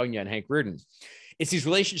Francisco d'Anconia and Hank Rearden. It's these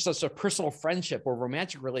relationships of personal friendship or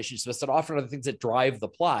romantic relationships that often are the things that drive the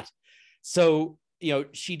plot. So,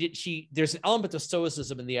 there's an element of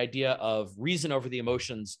Stoicism in the idea of reason over the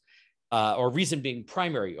emotions, or reason being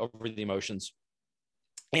primary over the emotions,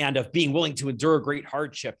 and of being willing to endure great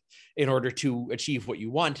hardship in order to achieve what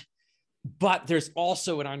you want. But there's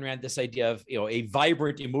also in Ayn Rand this idea of, a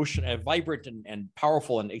vibrant emotion, a vibrant and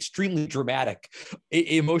powerful and extremely dramatic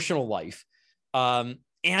emotional life,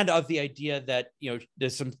 and of the idea that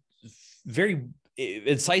there's some very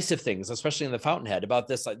incisive things, especially in the Fountainhead, about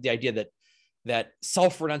this, the idea that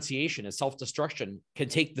self-renunciation and self-destruction can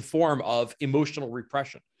take the form of emotional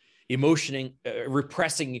repression,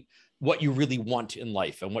 repressing what you really want in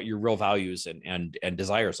life and what your real values and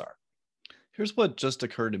desires are. Here's what just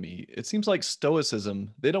occurred to me. It seems like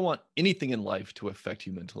Stoicism, they don't want anything in life to affect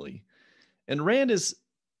you mentally. And Rand is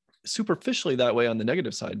superficially that way on the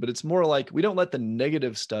negative side, but it's more like we don't let the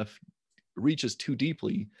negative stuff reach us too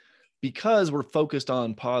deeply because we're focused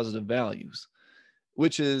on positive values,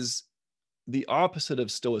 which is the opposite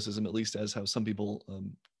of Stoicism, at least as how some people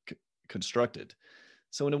construct it.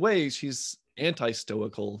 So in a way, she's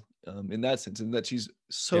anti-stoical in that sense, in that she's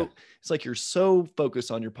it's like you're so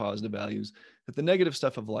focused on your positive values that the negative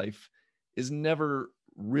stuff of life is never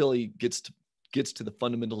really gets to the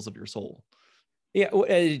fundamentals of your soul. Yeah,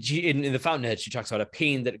 in the Fountainhead, she talks about a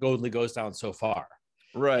pain that only goes down so far.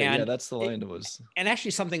 Right. And that's the line that was. And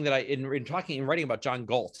actually something that in writing about John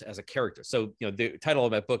Galt as a character. So, the title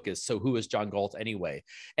of my book is So Who Is John Galt Anyway?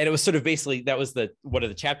 And it was sort of basically, that was one of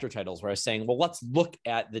the chapter titles where I was saying, well, let's look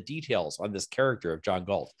at the details on this character of John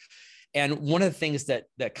Galt. And one of the things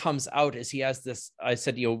that comes out is he has this, I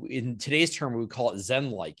said, in today's term, we would call it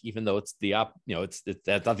Zen-like, even though it's it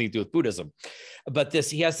has nothing to do with Buddhism. But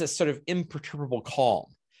he has this sort of imperturbable calm,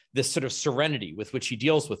 this sort of serenity with which he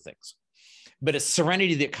deals with things. But it's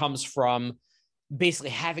serenity that comes from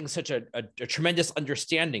basically having such a tremendous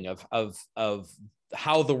understanding of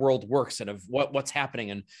how the world works and of what's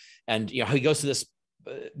happening, and how he goes to this.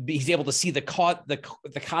 He's able to see the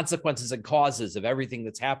consequences and causes of everything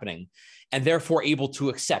that's happening, and therefore able to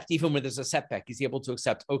accept, even when there's a setback, he's able to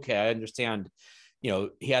accept, okay, I understand,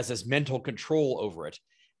 he has this mental control over it.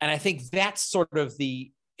 And I think that's sort of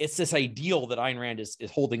it's this ideal that Ayn Rand is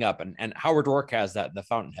holding up, and Howard Rourke has that in the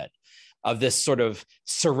Fountainhead, of this sort of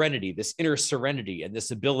serenity, this inner serenity, and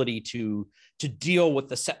this ability to deal with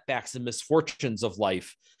the setbacks and misfortunes of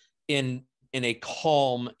life in a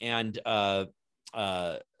calm and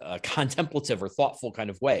contemplative or thoughtful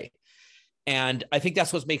kind of way. And I think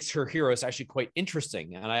that's what makes her heroes actually quite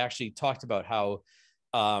interesting. And I actually talked about how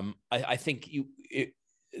I think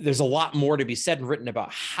there's a lot more to be said and written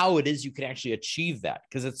about how it is you can actually achieve that,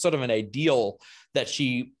 because it's sort of an ideal that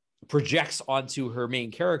she projects onto her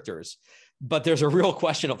main characters. But there's a real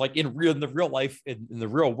question of, like, in the real life, in the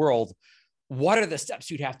real world, what are the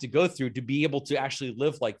steps you'd have to go through to be able to actually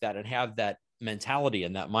live like that and have that mentality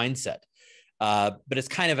and that mindset? But it's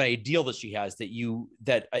kind of an ideal that she has, that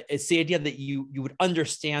it's the idea that you would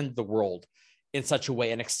understand the world in such a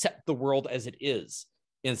way and accept the world as it is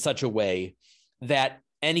in such a way that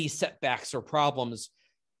any setbacks or problems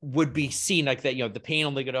would be seen like that. The pain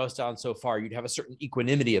only goes down so far. You'd have a certain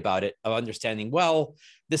equanimity about it, of understanding, well,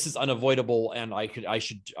 this is unavoidable, and I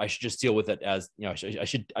should just deal with it as, I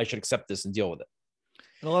should accept this and deal with it.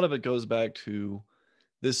 And a lot of it goes back to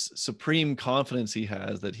this supreme confidence he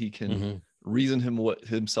has that he can reason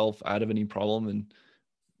himself out of any problem, and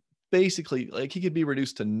basically, like, he could be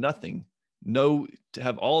reduced to nothing, to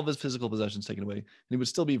have all of his physical possessions taken away, and he would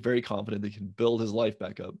still be very confident that he can build his life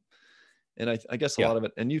back up. And I guess a lot of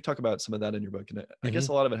it, and you talk about some of that in your book, and I guess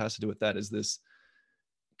a lot of it has to do with that, is this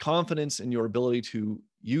confidence in your ability to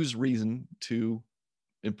use reason to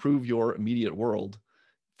improve your immediate world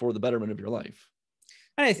for the betterment of your life.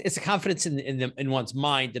 And it's a confidence in one's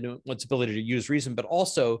mind and one's ability to use reason, but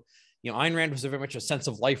also, Ayn Rand was very much a sense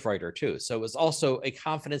of life writer too. So it was also a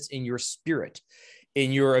confidence in your spirit,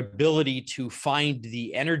 in your ability to find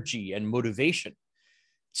the energy and motivation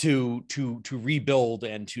to rebuild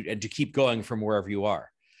and to keep going from wherever you are.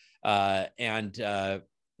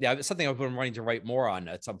 It's something I've been wanting to write more on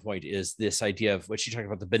at some point, is this idea of what she talked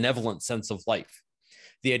about, the benevolent sense of life.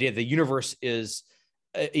 The idea the universe is,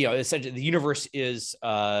 essentially the universe is,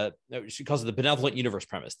 she calls it the benevolent universe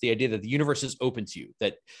premise. The idea that the universe is open to you,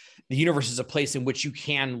 that the universe is a place in which you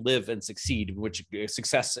can live and succeed, in which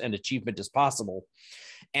success and achievement is possible.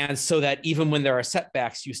 And so that even when there are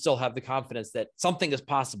setbacks, you still have the confidence that something is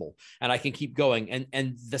possible and I can keep going.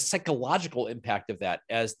 And the psychological impact of that,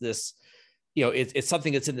 as this, it's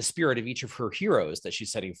something that's in the spirit of each of her heroes that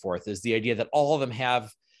she's setting forth, is the idea that all of them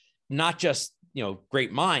have not just,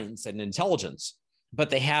 great minds and intelligence, but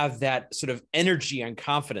they have that sort of energy and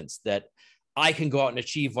confidence that I can go out and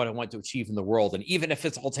achieve what I want to achieve in the world. And even if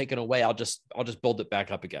it's all taken away, I'll just build it back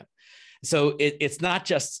up again. So it's not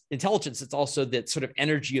just intelligence, it's also that sort of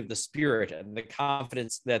energy of the spirit and the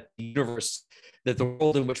confidence that the universe, that the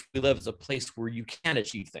world in which we live is a place where you can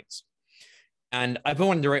achieve things. And I've been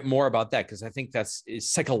wanting to write more about that because I think is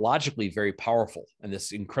psychologically very powerful and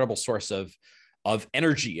this incredible source of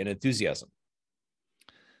energy and enthusiasm.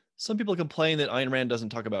 Some people complain that Ayn Rand doesn't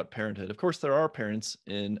talk about parenthood. Of course, there are parents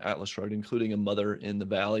in Atlas Shrugged, including a mother in the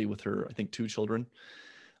Valley with her, I think, 2 children.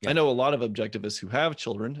 Yeah. I know a lot of objectivists who have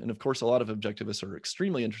children, and of course, a lot of objectivists are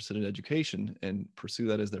extremely interested in education and pursue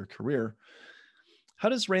that as their career. How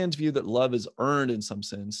does Rand's view that love is earned in some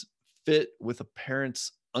sense fit with a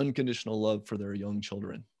parent's unconditional love for their young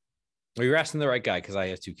children? Well, you're asking the right guy because I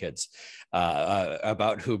have 2 kids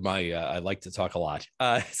about whom I like to talk a lot.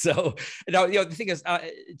 So now, the thing is,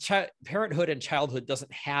 parenthood and childhood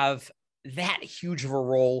doesn't have that huge of a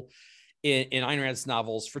role in Ayn Rand's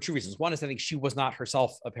novels for 2 reasons. One is I think she was not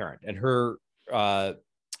herself a parent, and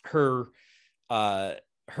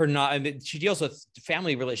she deals with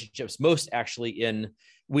family relationships most actually in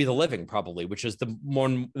We the Living, probably, which is the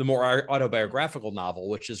more autobiographical novel,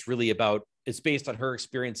 which is really it's based on her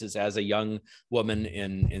experiences as a young woman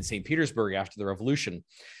in St. Petersburg after the revolution.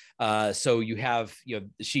 So you have,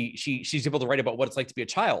 she's able to write about what it's like to be a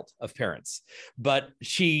child of parents, but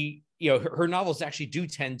her novels actually do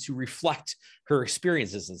tend to reflect her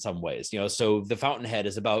experiences in some ways. So The Fountainhead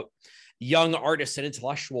is about young artists and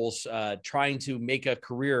intellectuals trying to make a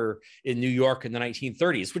career in New York in the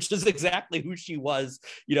 1930s, which is exactly who she was,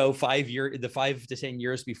 5 to 10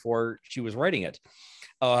 years before she was writing it.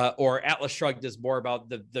 Or Atlas Shrugged is more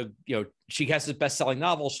about she has this best-selling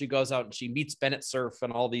novel. She goes out and she meets Bennett Cerf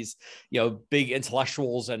and all these, big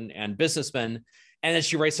intellectuals and businessmen. And then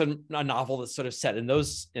she writes a novel that's sort of set in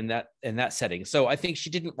that setting. So I think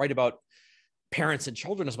she didn't write about parents and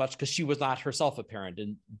children as much because she was not herself a parent,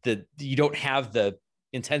 and you don't have the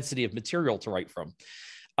intensity of material to write from.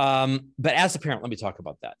 But as a parent, let me talk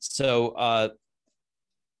about that. So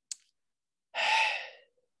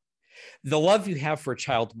the love you have for a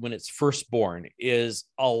child when it's first born is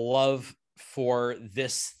a love for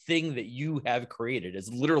this thing that you have created. It's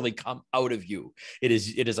literally come out of you. It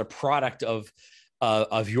is a product of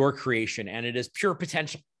your creation, and it is pure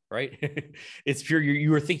potential. Right? It's pure.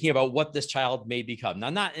 You were thinking about what this child may become. Now,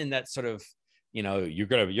 not in that sort of, you're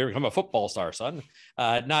going to become a football star, son.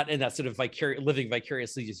 Not in that sort of living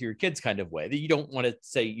vicariously to your kids kind of way, that you don't want to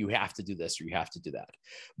say you have to do this or you have to do that.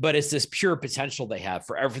 But it's this pure potential they have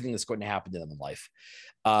for everything that's going to happen to them in life.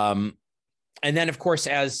 And then, of course,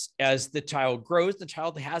 as the child grows, the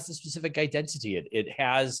child has a specific identity. It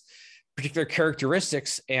has particular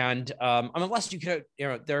characteristics, and unless there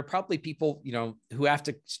are probably people who have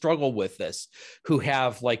to struggle with this, who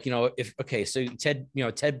have so Ted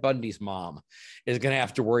Bundy's mom is going to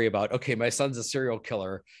have to worry about, okay, my son's a serial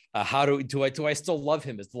killer, how do I still love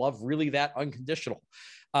him? Is the love really that unconditional?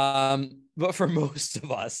 But for most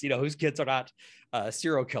of us, whose kids are not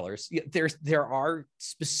serial killers, there are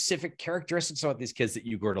specific characteristics about these kids that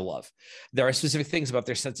you grow to love. There are specific things about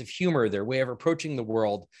their sense of humor, their way of approaching the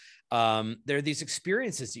world. There are these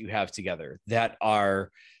experiences that you have together that are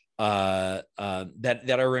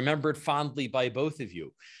remembered fondly by both of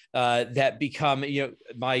you, that become,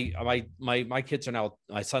 my kids are now,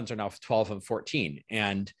 my sons are now 12 and 14,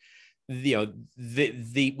 and they're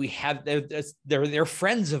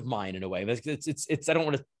friends of mine in a way. It's I don't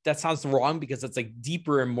want to, that sounds wrong, because it's like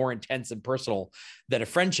deeper and more intense and personal than a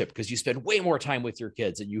friendship, because you spend way more time with your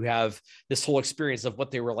kids and you have this whole experience of what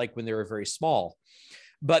they were like when they were very small.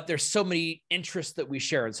 But there's so many interests that we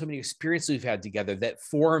share and so many experiences we've had together that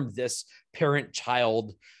form this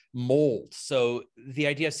parent-child mold. So the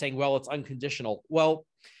idea of saying, well, it's unconditional. Well,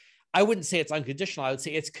 I wouldn't say it's unconditional. I would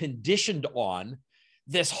say it's conditioned on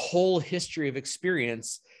this whole history of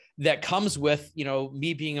experience that comes with,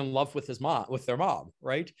 me being in love with their mom,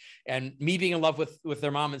 right? And me being in love with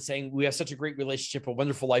their mom and saying, we have such a great relationship, a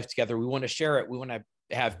wonderful life together. We want to share it. We want to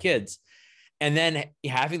have kids. And then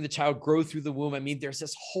having the child grow through the womb. I mean, there's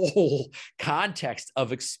this whole context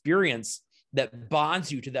of experience that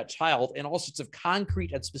bonds you to that child in all sorts of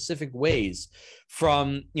concrete and specific ways,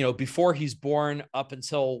 from, before he's born up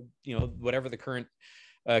until, whatever the current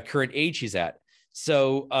age he's at.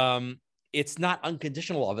 So it's not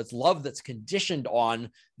unconditional love. It's love that's conditioned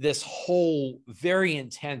on this whole very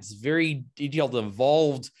intense, very detailed,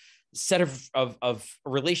 involved set of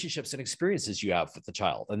relationships and experiences you have with the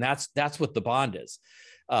child. And that's what the bond is.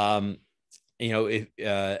 And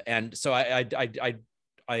so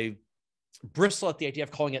I bristle at the idea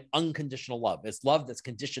of calling it unconditional love. It's love that's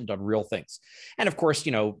conditioned on real things. And of course,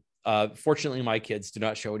 Fortunately, my kids do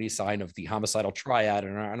not show any sign of the homicidal triad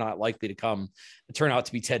and are not likely to turn out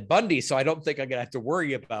to be Ted Bundy. So I don't think I'm going to have to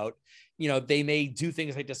worry about, they may do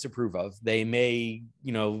things I disapprove of. They may,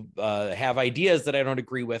 have ideas that I don't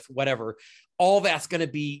agree with, whatever. All that's going to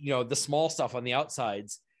be, the small stuff on the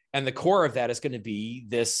outsides. And the core of that is going to be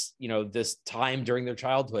this, this time during their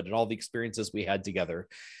childhood and all the experiences we had together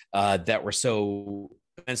that were so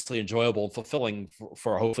immensely enjoyable and fulfilling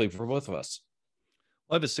for hopefully for both of us.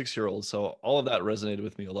 I have a 6-year-old, so all of that resonated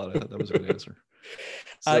with me a lot. I thought that was a good answer.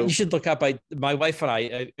 So, you should look up. My wife and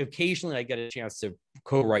I occasionally I get a chance to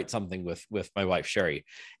co-write something with my wife Sherry,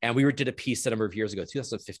 and we did a piece a number of years ago,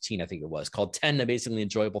 2015, I think it was, called 10 Amazingly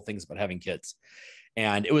Enjoyable Things About Having Kids,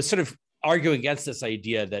 and it was sort of arguing against this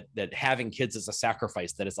idea that having kids is a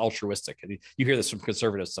sacrifice, that it's altruistic. And you hear this from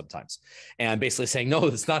conservatives sometimes, and basically saying, no,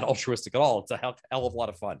 it's not altruistic at all. It's a hell of a lot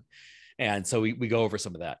of fun. And so we go over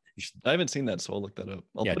some of that. I haven't seen that, so I'll look that up.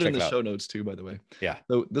 I'll put it in the show notes too, by the way. Yeah.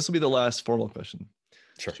 So this will be the last formal question.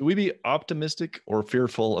 Sure. Should we be optimistic or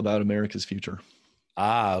fearful about America's future?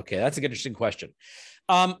 Okay. That's a good, interesting question.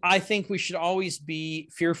 I think we should always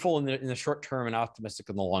be fearful in the short term and optimistic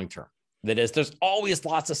in the long term. That is, there's always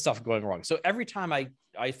lots of stuff going wrong. So every time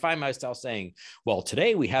I find myself saying, well,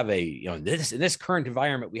 today we have in this current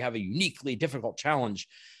environment, we have a uniquely difficult challenge.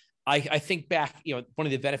 I think back, one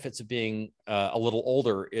of the benefits of being a little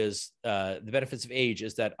older is the benefits of age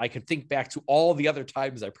is that I can think back to all the other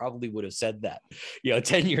times I probably would have said that,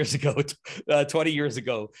 10 years ago, 20 years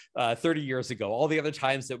ago, 30 years ago, all the other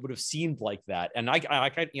times that would have seemed like that. And I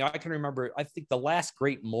can remember, I think the last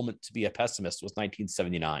great moment to be a pessimist was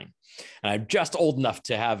 1979. And I'm just old enough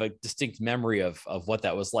to have a distinct memory of what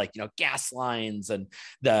that was like, gas lines and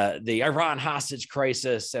the Iran hostage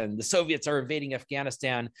crisis and the Soviets are invading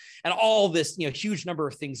Afghanistan. And all this, huge number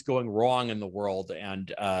of things going wrong in the world.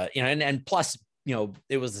 And, and plus,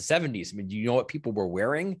 it was the 70s. I mean, do you know what people were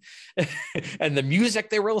wearing and the music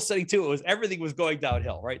they were listening to? Everything was going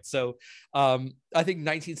downhill, right? So I think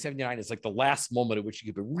 1979 is like the last moment at which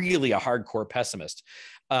you could be really a hardcore pessimist.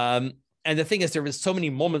 And the thing is, there was so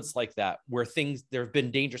many moments like that where there have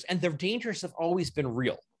been dangers, and their dangers have always been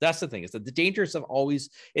real. That's the thing, is that the dangers have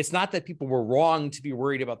always, it's not that people were wrong to be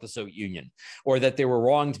worried about the Soviet Union, or that they were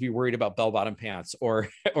wrong to be worried about bell-bottom pants or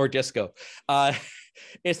disco.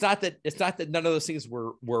 It's not that none of those things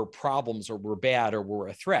were problems or were bad or were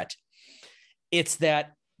a threat. It's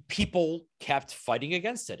that people kept fighting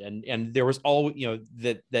against it. And there was all,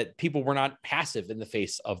 that people were not passive in the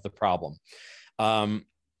face of the problem.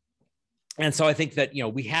 And so I think that,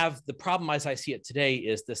 we have the problem as I see it today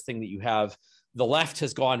is this thing that you have, the left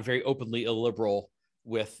has gone very openly illiberal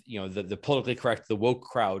with, the politically correct, the woke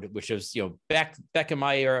crowd, which is, back in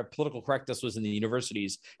my era, political correctness was in the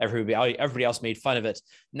universities. Everybody else made fun of it.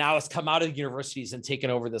 Now it's come out of the universities and taken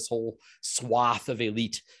over this whole swath of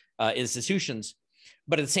elite institutions.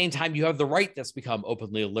 But at the same time, you have the right that's become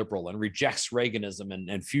openly liberal and rejects Reaganism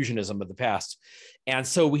and fusionism of the past. And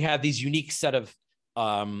so we have these unique set of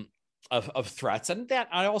threats. And that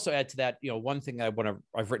I also add to that, one thing I've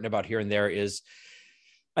written about here and there is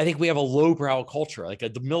I think we have a lowbrow culture, like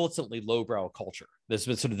the militantly lowbrow culture. There's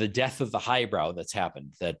been sort of the death of the highbrow that's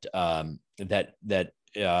happened in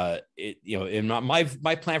my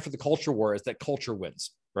plan for the culture war is that culture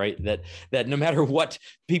wins, right? That no matter what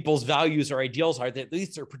people's values or ideals are, that at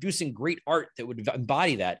least they're producing great art that would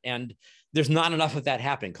embody that. And there's not enough of that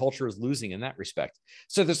happening. Culture is losing in that respect.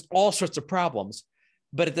 So there's all sorts of problems.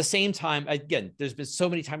 But at the same time, again, there's been so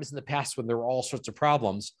many times in the past when there were all sorts of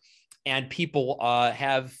problems and people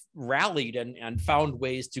have rallied and found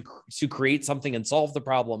ways to create something and solve the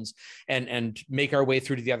problems and make our way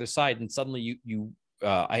through to the other side. And suddenly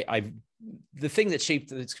the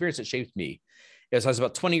experience that shaped me is I was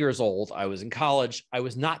about 20 years old. I was in college. I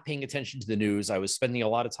was not paying attention to the news. I was spending a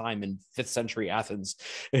lot of time in 5th century Athens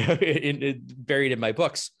buried in my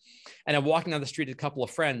books. And I'm walking down the street with a couple of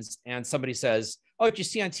friends and somebody says, "Oh, did you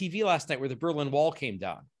see on TV last night where the Berlin Wall came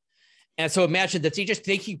down?" And so imagine that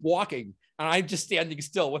they keep walking and I'm just standing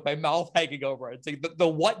still with my mouth hanging over and saying, the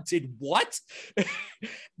what did what?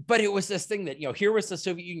 But it was this thing that, here was the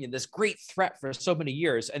Soviet Union, this great threat for so many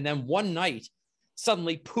years. And then one night,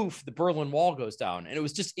 suddenly, poof, the Berlin Wall goes down. And it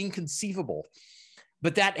was just inconceivable.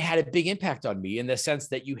 But that had a big impact on me in the sense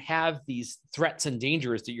that you have these threats and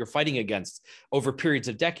dangers that you're fighting against over periods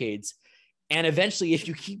of decades. And eventually, if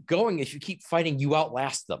you keep going, if you keep fighting, you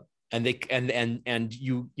outlast them. And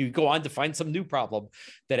you go on to find some new problem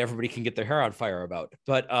that everybody can get their hair on fire about.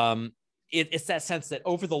 But it's that sense that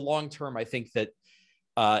over the long term, I think that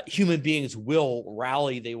human beings will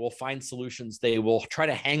rally, they will find solutions, they will try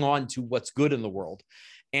to hang on to what's good in the world.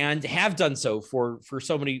 and have done so for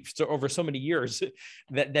over so many years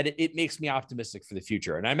that it makes me optimistic for the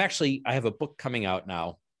future. And I have a book coming out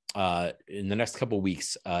now in the next couple of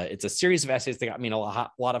weeks. It's a series of essays that got me in a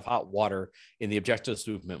lot of hot water in the Objectivist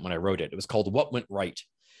movement when I wrote it. It was called What Went Right.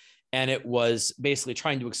 And it was basically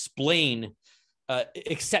trying to explain,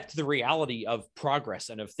 accept the reality of progress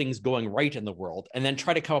and of things going right in the world, and then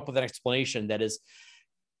try to come up with an explanation that is,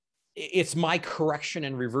 it's my correction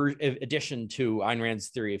and addition to Ayn Rand's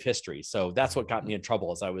theory of history. So that's what got me in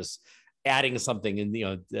trouble, as I was adding something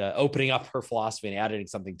and opening up her philosophy and adding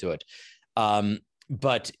something to it.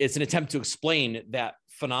 But it's an attempt to explain that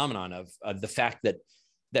phenomenon of the fact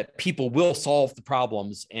that people will solve the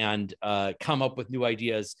problems and come up with new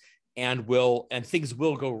ideas and things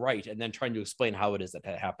will go right, and then trying to explain how it is that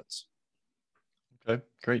happens. Okay,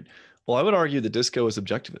 great. Well, I would argue that disco is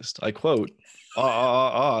objectivist. I quote,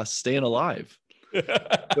 staying alive.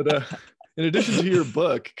 But in addition to your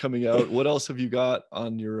book coming out, what else have you got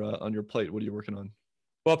on your plate? What are you working on?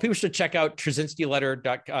 Well, people should check out Tracinski Letter.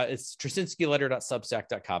 It's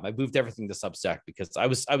tracinskiletter.substack.com. I moved everything to Substack because I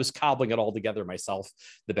was cobbling it all together myself,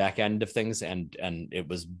 the back end of things, and it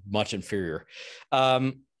was much inferior.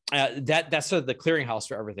 That's sort of the clearinghouse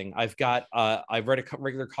for everything. I've read a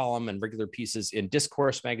regular column and regular pieces in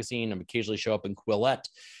Discourse magazine. I occasionally show up in Quillette,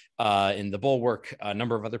 in the Bulwark, a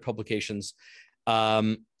number of other publications.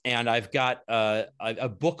 And I've got a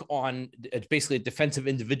book on basically defensive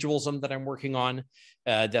individualism that I'm working on.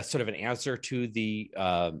 That's sort of an answer to the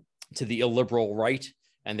illiberal right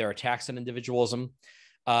and their attacks on individualism.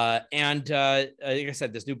 And like I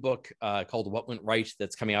said, this new book called What Went Right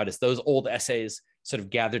that's coming out is those old essays sort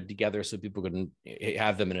of gathered together so people can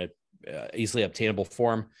have them in a easily obtainable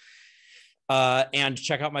form. And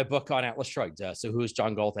check out my book on Atlas Shrugged. So Who Is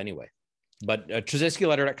John Galt anyway? But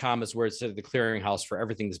TracinskiLetter.com is where it's sort of the clearinghouse for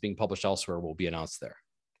everything that's being published elsewhere will be announced there.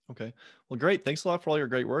 Okay. Well, great. Thanks a lot for all your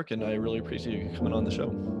great work. And I really appreciate you coming on the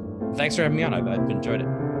show. Thanks for having me on. I've enjoyed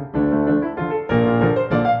it.